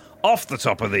 question off the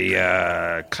top of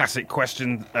the classic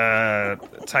question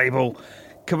table.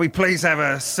 Can we please have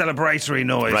a celebratory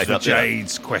noise Right for up there.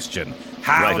 Jade's question?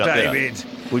 How, Right up there. David,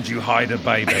 would you hide a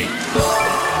baby?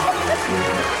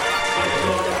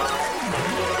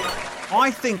 I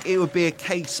think it would be a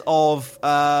case of,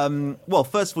 well,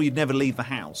 first of all, you'd never leave the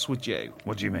house, would you?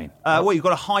 What do you mean? Well, you've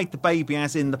got to hide the baby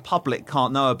as in the public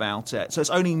can't know about it. So it's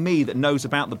only me that knows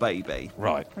about the baby.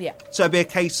 Right. Yeah. So it'd be a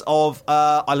case of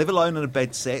I live alone in a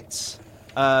bedsit,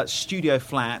 studio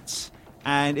flat,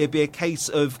 and it'd be a case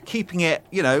of keeping it,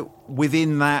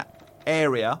 within that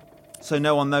area so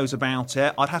no one knows about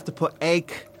it. I'd have to put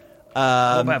egg.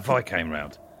 What about if I came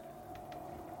round?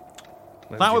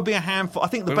 That would be a handful. I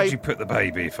think the Where would baby. you put the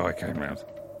baby if I came round?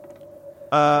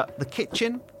 The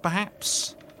kitchen,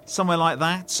 perhaps. Somewhere like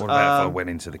that. What about if I went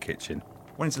into the kitchen?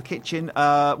 Went into the kitchen.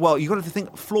 Well, you've got to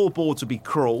think floorboards would be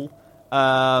cruel,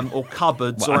 or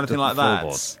cupboards, What, or anything like that.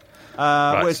 floorboards?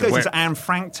 Well, it so goes where- into Anne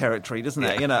Frank territory, doesn't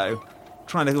it?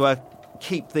 Trying to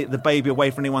keep the baby away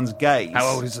from anyone's gaze. How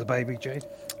old is the baby, Jade?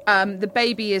 The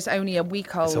baby is only a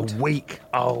week old. It's a week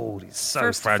old. It's so 1st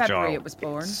of fragile. February it was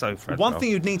born. It's so fragile. One thing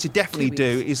you'd need to definitely 2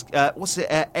 do weeks. is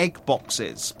egg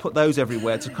boxes. Put those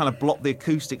everywhere to kind of block the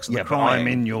acoustics and Yeah, the but crying. I'm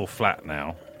in your flat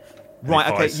now. Right,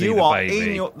 If I okay, see you the are baby,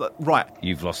 in your right.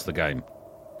 You've lost the game.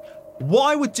 What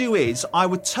I would do is I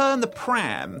would turn the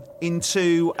pram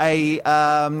into a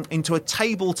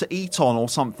table to eat on or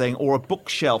something, or a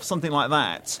bookshelf, something like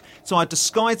that. So I'd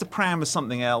disguise the pram as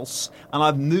something else, and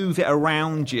I'd move it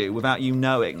around you without you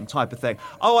knowing, type of thing.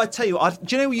 Oh, I tell you,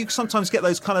 do you know you sometimes get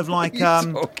those kind of like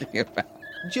Talking about.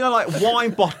 do you know like wine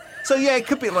bottle? So yeah, it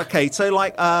could be okay. So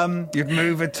like You'd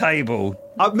move a table.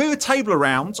 I'd move a table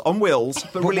around on wheels,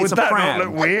 but really Would it's a that pram. not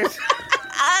look weird?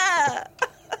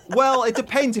 Well, it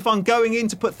depends if I'm going in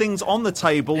to put things on the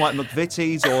table, like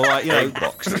McVitie's or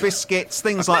like, biscuits,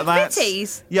 things like that.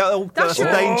 McVitie's? Yeah, that's a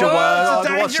your- danger word. Oh,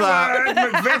 Oh, it's what's a that?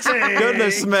 danger word, McVitie.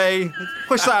 Goodness me.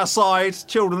 Push that aside,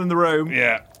 children in the room.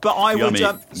 Yeah. But I Yummy.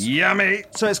 would... Yummy.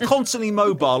 so it's constantly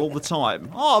mobile all the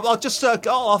time. Oh, I'll just...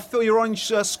 I'll fill your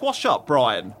orange squash up,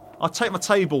 Brian. I'll take my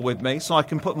table with me so I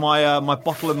can put my my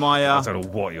bottle and my. I don't know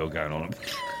what you're going on.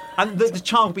 And the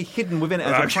child will be hidden within it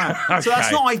as a pram. Okay. So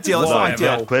that's not ideal. That's not Love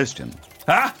ideal. that question.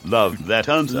 Huh? Love that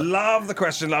answer. Love the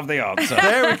question, love the answer.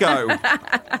 There we go.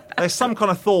 There's some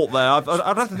kind of thought there.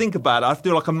 I'd have to think about it. I have to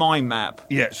do like a mind map.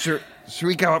 Yeah, sure. Should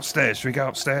we go upstairs?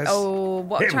 Oh,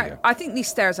 what? Here we go. I think these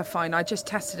stairs are fine. I just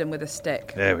tested them with a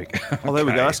stick. There we go. Oh, there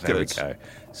we go. That's there good. We go.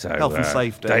 So, Health and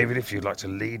safety. David, if you'd like to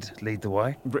lead the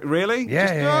way. Really?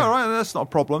 Yeah. All right, that's not a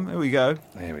problem. Here we go.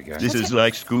 There we go. This is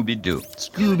like Scooby-Doo.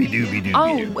 Scooby-Dooby-Doo.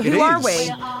 Oh, It who are is. we?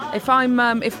 If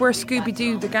we're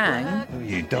Scooby-Doo the gang. Who are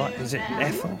you? Is it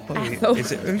Ethel? Ethel.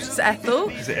 Is it It's Ethel.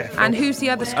 Is it Ethel? And who's the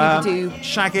other Scooby-Doo?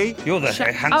 Shaggy. You're the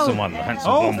handsome one, the handsome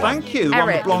Oh, blonde one. thank you. The one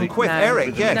with Eric. blonde quiff. No.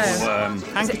 Eric, yes. No.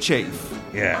 Handkerchief.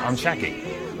 Yeah, I'm Shaggy.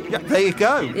 Yeah, there you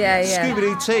go. Yeah.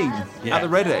 Scooby-Doo team Yeah. at the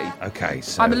ready. Okay,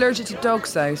 so... I'm allergic to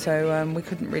dogs, though, so we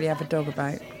couldn't really have a dog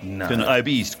about. No. Can I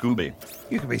be Scooby?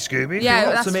 You could be Scooby. Yeah,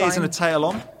 Got that's some ears fine. and a tail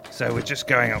on. So we're just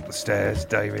going up the stairs,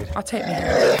 David. I'll take me.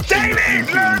 David!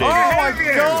 Look! Oh, my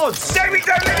God. David,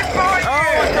 don't let it bite Oh, you!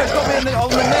 my God, it's got me on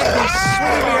the neck. He's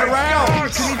swinging me around.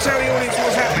 God, can you tell the audience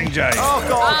what's happening, James? Oh,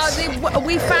 God.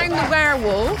 We found the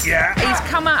werewolf. Yeah. He's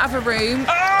come out of a room.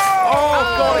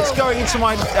 Oh, God, it's going into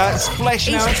my flesh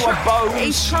now, into my bones.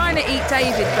 He's trying to eat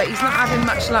David, but he's not having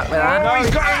much luck with that. Oh,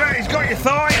 he's got your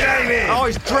thigh, David! Oh,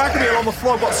 he's dragging me along the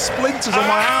floor. I've got splinters on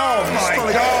my arm. Oh, He's my trying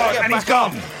to God. get And he's back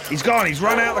up. gone. He's gone. He's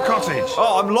run out of the cottage.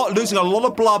 Oh, I'm losing a lot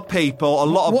of blood, people. A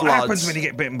lot of What blood. happens when you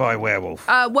get bitten by a werewolf?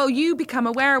 Well, you become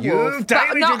a werewolf.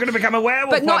 David, you're going to become a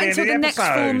werewolf But by not the end until of the the next full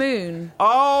episode. moon.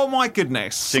 Oh, my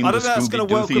goodness. Sing I the don't know if that's going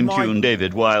to Scooby-Doo work with theme my... tune,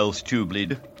 David, whilst you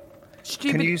bleed.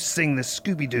 Stupid. Can you sing the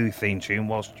Scooby-Doo theme tune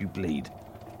whilst you bleed?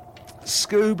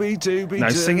 Scooby-Dooby-Doo. No,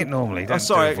 sing it normally. Don't I'm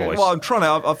sorry. do a voice. Well, I'm trying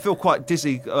to. I feel quite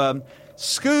dizzy.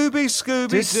 Scooby-Doo.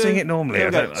 Just sing it normally. Here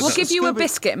we I go. don't- We'll give you a Scooby-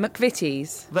 biscuit,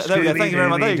 McVitie's. There we go. Thank you very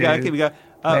much. There you go. Scooby-Dooby-Doo. Here we go.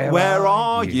 Where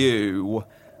are you?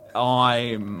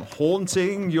 I'm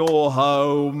haunting your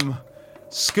home.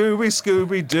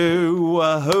 Scooby-Doo,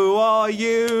 who are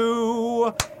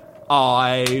you?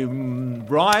 I'm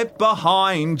right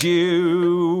behind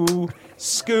you.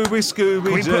 Scooby-Doo.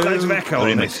 Can we put loads of echo on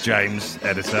Remix. this, James,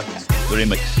 editor? The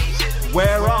remix.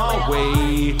 Where are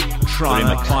we? Trying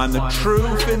to Remix. find the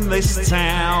truth in this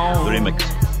town. The remix.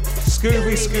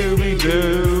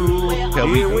 Scooby-Doo.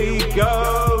 Here we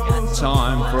go.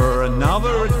 Time for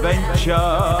another adventure.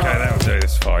 Okay, that'll do.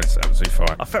 It's fine. It's absolutely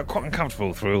fine. I felt quite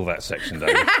uncomfortable through all that section,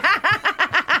 David.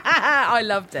 I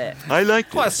loved it. I like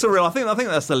Quite it. surreal. I think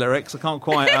that's the lyrics. I can't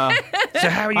quite. So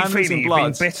how are you I'm losing feeling? You've been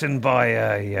blood. bitten by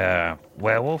a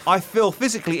werewolf? I feel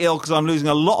physically ill because I'm losing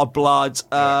a lot of blood.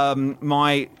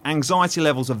 My anxiety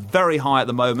levels are very high at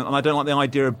the moment, and I don't like the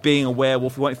idea of being a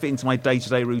werewolf. It won't fit into my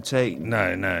day-to-day routine.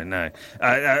 No.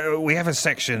 We have a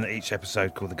section each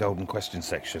episode called the Golden Question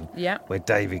section. Yeah. Where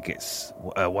David gets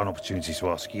one opportunity to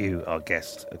ask you, our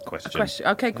guest, a question.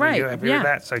 Okay, Are great. you happy Yeah. with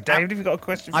that? So, David, have you got a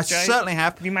question for I James? certainly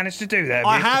have. Have you managed to do that?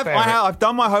 I have. I've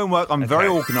done my homework. I'm very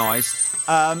Okay. organised.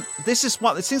 This is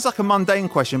what it seems like a mundane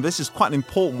question, but this is quite an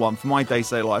important one for my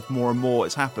day-to-day life. More and more,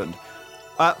 it's happened.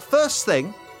 First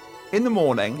thing in the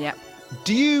morning. Yep.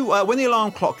 Do you, when the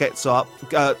alarm clock gets up,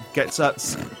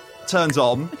 turns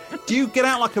on, do you get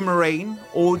out like a marine,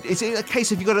 or is it a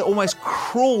case of you got to almost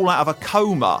crawl out of a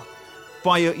coma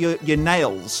by your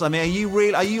nails? I mean,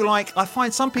 are you like? I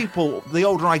find some people, the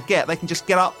older I get, they can just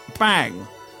get up, bang,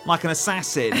 like an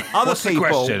assassin. Other What's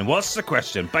people. What's the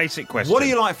question? Basic question. What are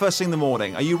you like first thing in the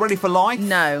morning? Are you ready for life?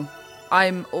 No,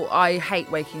 I hate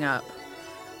waking up.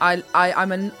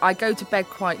 I go to bed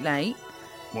quite late.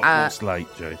 What's late,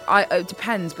 Joe? It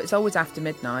depends, but it's always after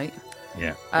midnight.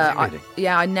 Yeah. Is it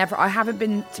really? I haven't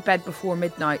been to bed before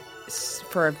midnight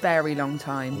for a very long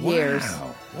time, years.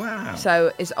 Wow.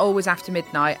 So it's always after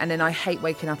midnight, and then I hate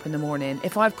waking up in the morning.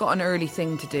 If I've got an early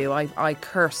thing to do, I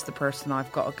curse the person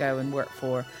I've got to go and work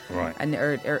for. Right. And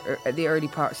the early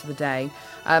parts of the day.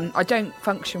 I don't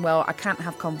function well. I can't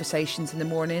have conversations in the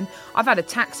morning. I've had a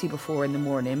taxi before in the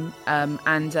morning,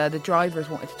 and the drivers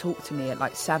wanted to talk to me at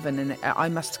like 7, and I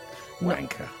must...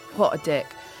 Wanker. What a dick.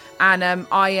 And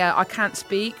I can't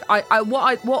speak.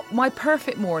 What my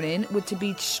perfect morning would to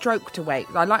be stroked awake.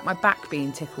 I like my back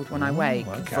being tickled when I wake.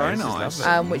 Okay, Very this is nice.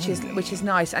 lovely. Which is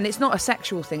nice, and it's not a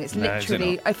sexual thing. It's No, is it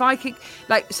literally not? if I could,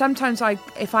 like sometimes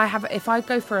if I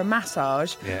go for a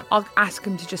massage, Yeah. I'll ask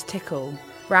them to just tickle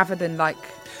rather than like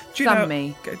Do you thumb know,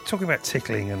 me. talking about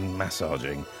tickling and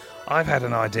massaging, I've had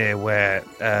an idea where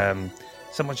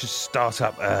someone should start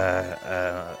up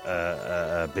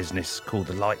a business called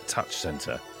the Light Touch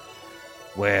Centre,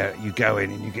 where you go in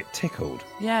and you get tickled.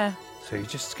 Yeah, So you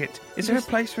just get... Is there a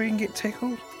place where you can get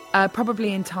tickled?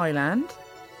 probably in Thailand.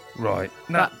 Right.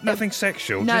 But Nothing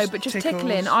sexual. No, but just tickles.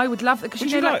 tickling. I would love that.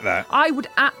 Would you like that? I would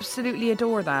absolutely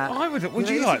adore that. Would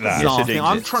you like that? Yes, it Thing.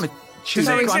 I'm exists. trying to choose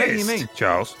Does it. it I know what you exist, mean.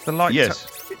 Charles? The light. Yes.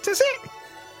 Does it?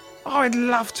 Oh, I'd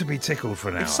love to be tickled for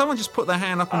an hour. If someone just put their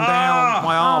hand up and down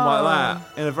my arm like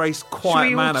that in a very quiet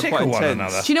we all manner, tickle quite one intense.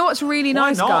 another? Do you know what's really Why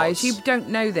nice, not? guys? You don't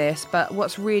know this, but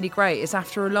what's really great is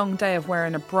after a long day of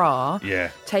wearing a bra,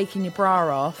 taking your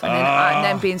bra off and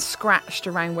then being scratched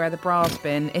around where the bra's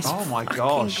been. It's Oh my fucking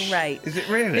gosh. great. Is it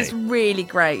really? It's really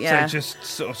great, yeah. So just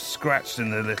sort of scratched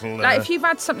in the little. Like if you've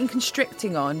had something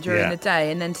constricting on during the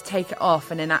day, and then to take it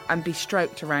off and be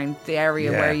stroked around the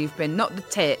area where you've been, not the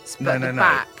tits, but the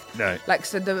back. No. Like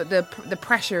so, the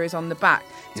pressure is on the back.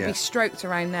 To be stroked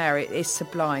around there, it is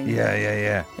sublime.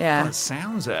 Yeah. That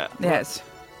sounds it. Yes.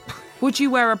 Would you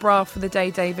wear a bra for the day,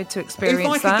 David, to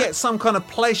experience If I that? could get some kind of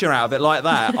pleasure out of it like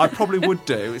that, I probably would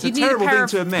do. It's a You'd need a terrible pair thing of-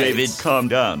 to admit. David, calm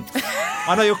down.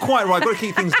 I know you're quite right. I've got to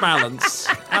keep things balanced.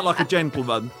 Act like a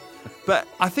gentleman. But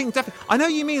I think definitely, I know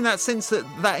you mean that sense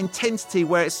that intensity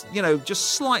where it's,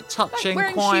 just slight touching, like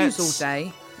wearing quiet. shoes all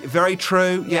day. Very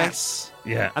true, yes.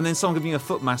 Yeah. And then someone giving you a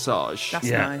foot massage. That's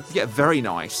Yeah. nice. Yeah, very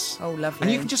nice. Oh, lovely.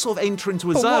 And you can just sort of enter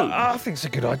into a But zone. I think it's a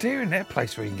good idea, isn't it? A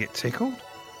place where you can get tickled.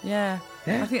 Yeah.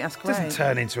 Yeah. I think that's It great. doesn't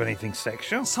turn into anything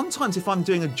sexual. Sometimes if I'm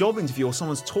doing a job interview or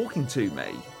someone's talking to me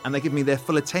and they give me their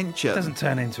full attention, It doesn't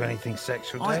turn into anything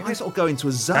sexual, I David. sort of go into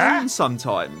a zone Ah.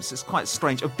 sometimes. It's quite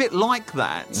strange. A bit like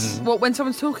that. What, when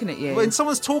someone's talking at you? When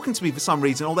someone's talking to me for some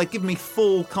reason, or they give me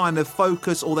full kind of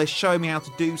focus, or they show me how to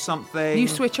do something. you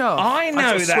switch off. I know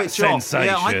sort of that switch off.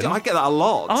 sensation. Yeah, I get that a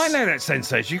lot. I know that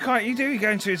sensation. You go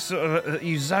into sort of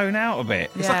you zone out a bit.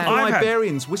 It's Yeah. like I've had-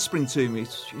 Librarians whispering to me.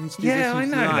 You need to do Yeah, this, you I need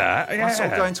to do know that, I sort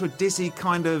of yeah. go into a dizzy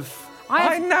kind of.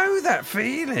 I know that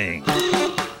feeling.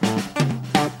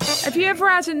 Have you ever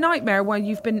had a nightmare where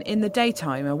you've been in the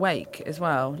daytime awake as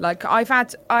well? Like I've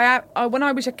had, when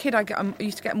I was a kid, I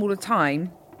used to get them all the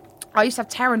time. I used to have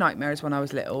terror nightmares when I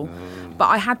was little, but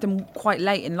I had them quite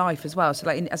late in life as well. So,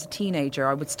 like as a teenager,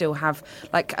 I would still have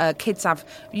kids have.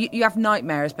 You have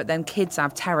nightmares, but then kids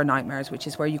have terror nightmares, which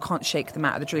is where you can't shake them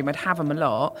out of the dream. I'd have them a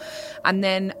lot, and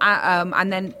then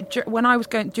when I was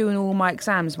doing all my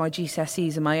exams, my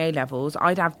GCSEs and my A levels,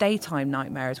 I'd have daytime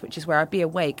nightmares, which is where I'd be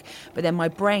awake, but then my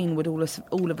brain would all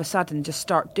of a sudden just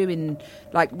start doing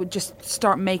would just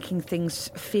start making things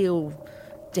feel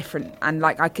different, and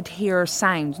I could hear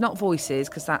sounds, not voices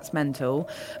because that's mental,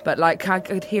 but I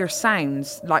could hear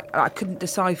sounds I couldn't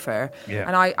decipher. Yeah.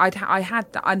 And I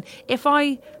had that. And if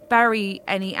I bury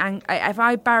any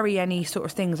sort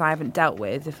of things I haven't dealt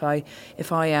with, if I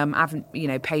haven't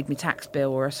paid my tax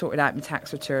bill or sorted out my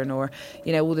tax return or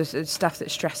all this stuff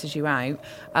that stresses you out,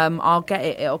 I'll get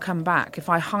it. It'll come back. If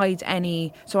I hide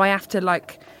any, so I have to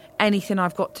anything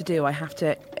I've got to do, I have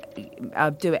to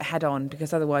do it head on,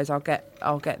 because otherwise I'll get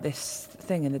this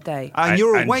thing in the day. And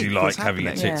you're and awake. you what's like having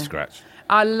your happening. tits Yeah. scratched.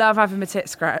 I love having my tit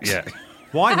scratched. Yeah.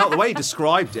 Why not? The way you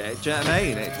described it, do you know what I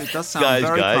mean? It does sound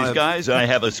very kind of... Guys, I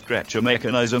have a scratcher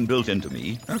mechanism built into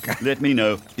me. Okay. Let me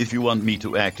know if you want me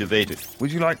to activate it.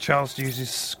 Would you like Charles to use his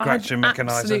scratcher I'd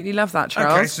mechaniser? absolutely love that,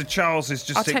 Charles. Okay, so Charles is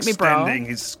just I'll take my bra. extending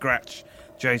his scratch.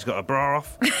 Jay's got a bra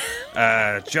off.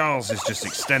 Charles is just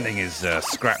extending his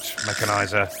scratch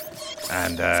mechaniser,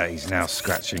 and he's now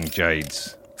scratching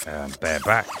Jade's bare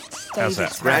back. How's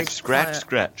that?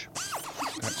 Scratch.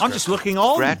 I'm just looking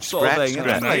on, Scratch, sort of thing. scratch, isn't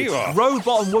scratch. it? No, you are.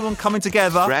 Robot and woman coming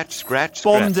together, Scratch.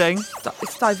 bonding.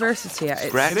 It's diversity.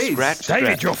 Scratch, It is. scratch.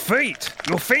 David, your feet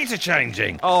are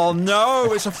changing. Oh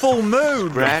no, it's a full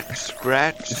moon.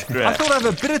 Scratch. I thought I'd have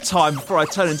a bit of time before I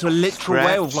turn into a literal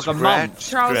werewolf like a monk.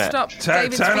 Charles, stop.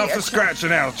 David's Turn feet off are the scratcher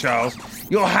now, Charles.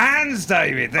 Your hands,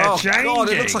 David, they're Oh changing. God,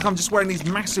 it looks like I'm just wearing these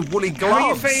massive woolly How are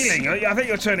you gloves. feeling? I think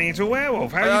you're turning into a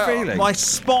werewolf. How are you feeling? My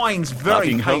spine's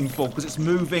very Buckingham. painful because it's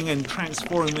moving and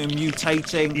transforming and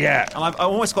mutating. Yeah. And I've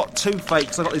almost got toothache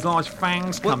because I've got these large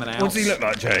fangs coming out. What does he look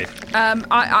like, Jade? I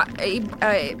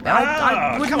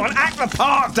wouldn't. Come on, act the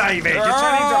part, David. You're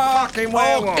turning into a fucking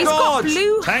werewolf. He's God. got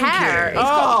blue Thank hair. you. He's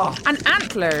got and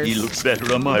antlers. He looks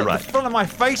better on my The right. front of my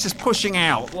face is pushing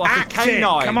out like Act a it.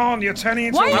 canine. Come on, you're turning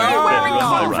into Why a are you werewolf. wearing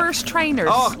Right. Converse trainers?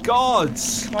 Oh God!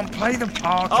 Come on, play the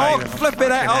part, Oh, David. flip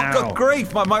it out! Oh, Fucking good hell.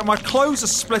 grief! My clothes are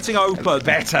splitting open.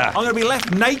 Better. I'm going to be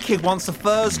left naked once the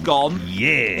fur's gone. Yeah.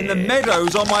 In the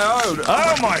meadows on my own.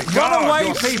 Oh my God! Run away,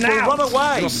 your people! Snout. Run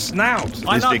away! Your snout.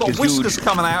 I know I've dick got is whiskers huge.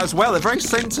 coming out as well. They're very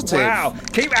sensitive. Wow.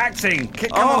 Keep acting. Come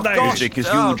Oh on, David. gosh! dick is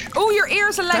Oh. huge. Oh, your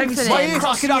ears are lengthening. My ears,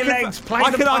 Cross your legs, play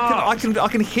the part. I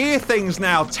can hear things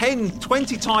now 10,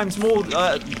 20 times more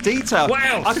detail. What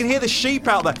else? I can hear the sheep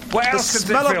out there. What the else else does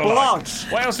Smell it of feel blood.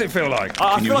 like? What else does it feel like?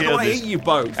 I Can feel you like I hear want to this? eat you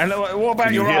both. And what about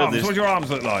Can you your hear arms? this? What do your arms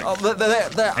look like?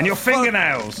 They're, And your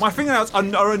fingernails? My fingernails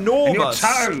are enormous.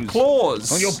 And your toes?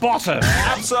 Claws. On your bottom?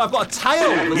 Absolutely. I've got a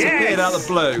tail that's Yes. appeared out of the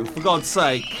blue, for God's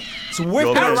sake. It's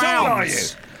whipping How tall are around. you?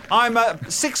 I'm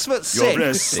 6'6",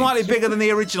 You're slightly bigger than the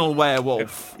original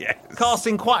werewolf. Yes.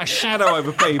 Casting quite a shadow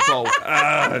over people.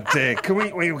 Oh, dear.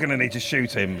 We're going to need to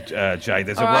shoot him, Jade.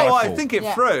 There's a Oh, rifle. I think it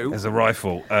through. There's a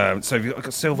rifle. So have you got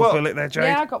a silver Well, bullet there, Jade?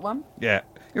 Yeah, I got one. Yeah.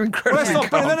 You're Well, incredibly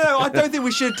that's not calm. no, I don't think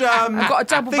we should I've got a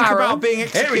double think barrel. about being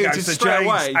Here we go. executed So straight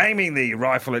Jade's away. aiming the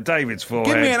rifle at David's forehead.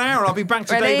 Give me an hour, I'll be back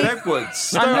to Ready? David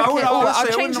Edwards. I'm I looking-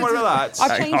 wouldn't change worry about that.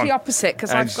 I've changed on. the opposite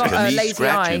because I've got Can a he lazy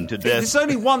scratch eye. him to It's death?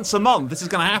 only once a month this is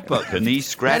going to happen. Can he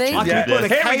scratch Ready? him I to can put in a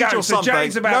death? Here we cage go, or so something.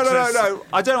 Jade's about to- No.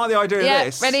 I don't like the idea Yeah, of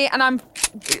this. ready? And I'm...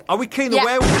 Are we killing the Yeah.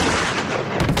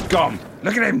 werewolf? Gone.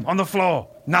 Look at him on the floor.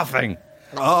 Nothing.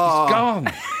 Oh. He's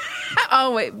gone.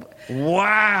 Oh, wait.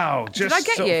 Wow. Did Just I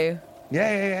get sort of- you?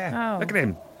 Yeah. Oh. Look at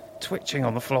him. Twitching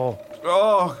on the floor.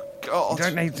 Oh, You God.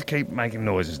 don't need to keep making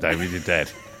noises, David. You're dead.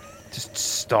 Just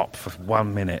stop for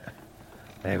 1 minute.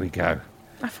 There we go.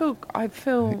 I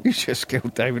feel... You just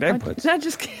killed David Edwards. I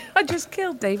just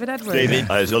killed David Edwards. David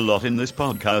has a lot in this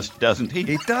podcast, doesn't he?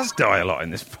 He does die a lot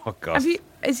in this podcast. Have you...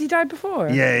 Has he died before?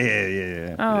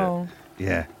 Yeah. Oh.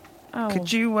 Yeah. Oh.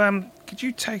 Could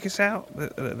you take us out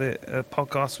the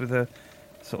podcast with a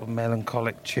sort of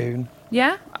melancholic tune?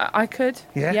 Yeah, I could.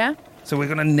 Yeah. Yeah. So we're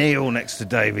going to kneel next to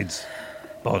David's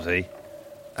body,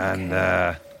 and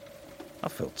I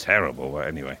feel terrible. But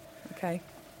anyway, Okay.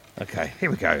 okay,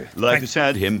 here we go. Like a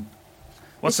sad hymn.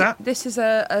 What's that? This is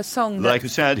a song that... Like a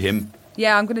sad hymn.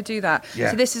 Yeah, I'm going to do that.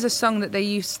 Yeah. So this is a song that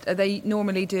they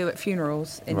normally do at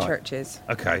funerals in Right. churches.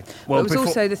 Okay. Well, it was before-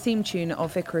 also the theme tune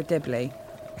of Vicar of Dibley.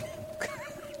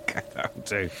 Okay, that'll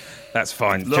do. That's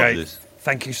fine. Love Jade, this.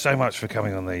 thank you so much for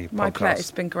coming on the My podcast. pleasure.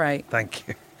 It's been great. Thank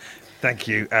you. Thank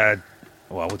you.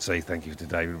 Well, I would say thank you to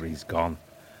David, but he's gone.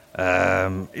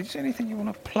 Is there anything you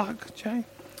want to plug, Jay?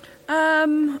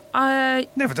 I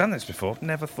Never done this before.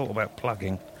 Never thought about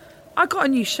plugging. got a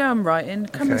new show I'm writing.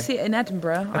 Come and Okay. see it in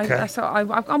Edinburgh. Okay.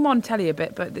 I'm on telly a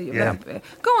bit, but Yeah.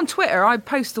 go on Twitter. I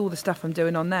post all the stuff I'm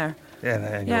doing on there. Yeah,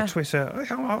 and Yeah. your Twitter.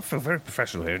 I feel very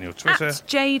professional here. And your Twitter. At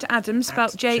Jade Adams,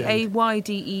 spelt Jade.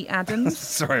 Jayde Adams.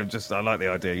 Sorry, I like the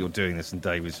idea you're doing this and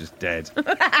David's just dead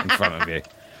in front of you.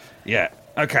 Yeah.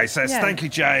 Okay, so it's Yeah. thank you,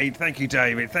 Jade. Thank you,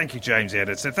 David. Thank you, James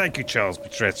Edison. Thank you, Charles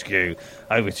Petrescu.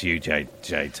 Over to you, Jade.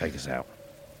 Jade, take us out.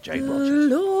 Jade The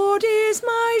Rogers. Lord is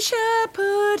my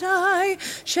shepherd, I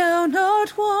shall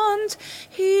not want.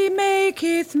 He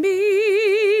maketh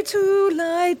me to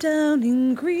lie down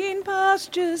in green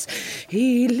pastures.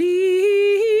 He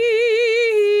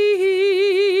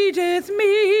leadeth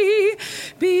me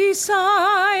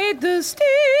beside the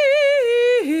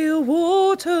still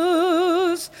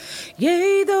waters.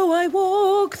 Yea, though I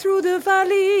walk through the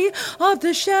valley of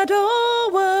the shadow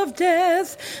of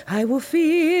death, I will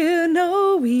fear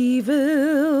no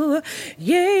evil.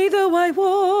 Yea, though I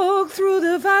walk through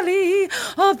the valley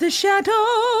of the shadow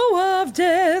of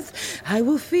death, I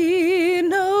will fear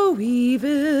no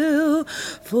evil.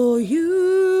 For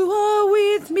you are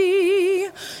with me,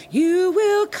 you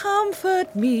will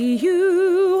comfort me,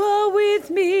 you are with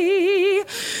me,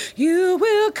 you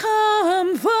will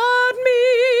comfort me.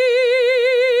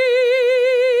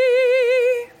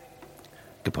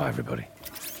 Goodbye, everybody.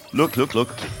 Look.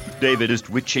 David is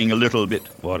twitching a little bit.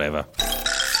 Whatever.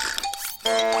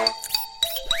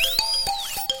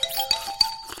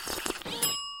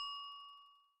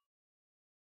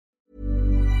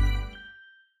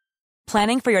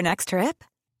 Planning for your next trip?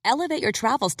 Elevate your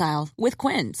travel style with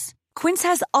Quince. Quince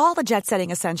has all the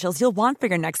jet-setting essentials you'll want for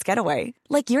your next getaway,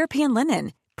 like European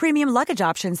linen, premium luggage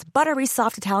options, buttery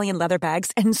soft Italian leather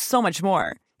bags, and so much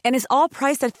more. And is all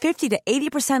priced at 50 to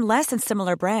 80% less than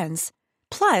similar brands.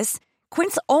 Plus,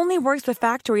 Quince only works with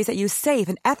factories that use safe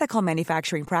and ethical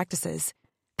manufacturing practices.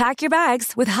 Pack your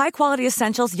bags with high-quality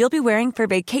essentials you'll be wearing for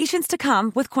vacations to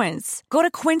come with Quince. Go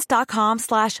to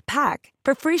quince.com/pack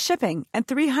for free shipping and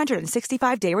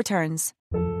 365-day returns.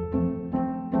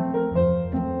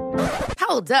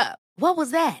 Hold up. What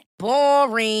was that?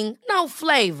 Boring. No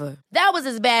flavor. That was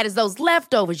as bad as those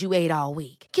leftovers you ate all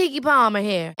week. Keke Palmer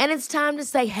here, and it's time to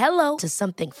say hello to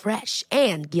something fresh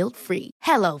and guilt-free.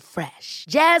 Hello Fresh.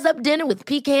 Jazz up dinner with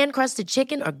pecan-crusted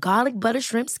chicken or garlic butter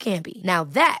shrimp scampi. Now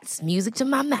that's music to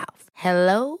my mouth.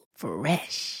 Hello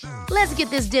Fresh. Let's get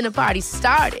this dinner party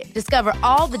started. Discover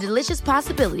all the delicious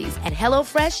possibilities at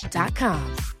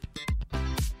hellofresh.com.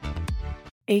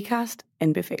 Acast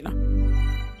anbefaler.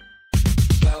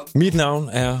 Mit navn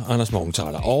er Anders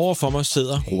Morgenthaler. Overfor mig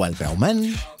sidder Roald Bergmann.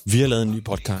 Vi har lavet en ny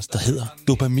podcast, der hedder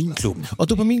Dopaminklubben. Og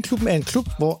Dopaminklubben er en klub,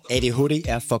 hvor ADHD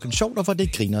er fucking sjovt, og hvor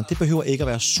det griner. Det behøver ikke at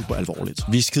være super alvorligt.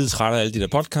 Vi er skide trætte af alle de der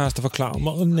podcasts, der forklarer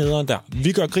mig nederen der.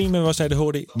 Vi gør grin med vores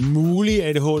ADHD. Mulig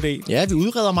ADHD. Ja, vi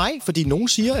udreder mig, fordi nogen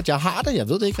siger, at jeg har det. Jeg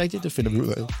ved det ikke rigtigt, det finder vi ud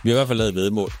af. Vi har i hvert fald lavet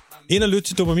væddemål. Ind og lyt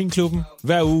til Dopaminklubben.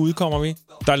 Hver uge udkommer vi.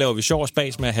 Der laver vi sjov og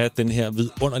spas med at have den her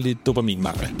vidunderlige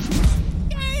dopaminmangel.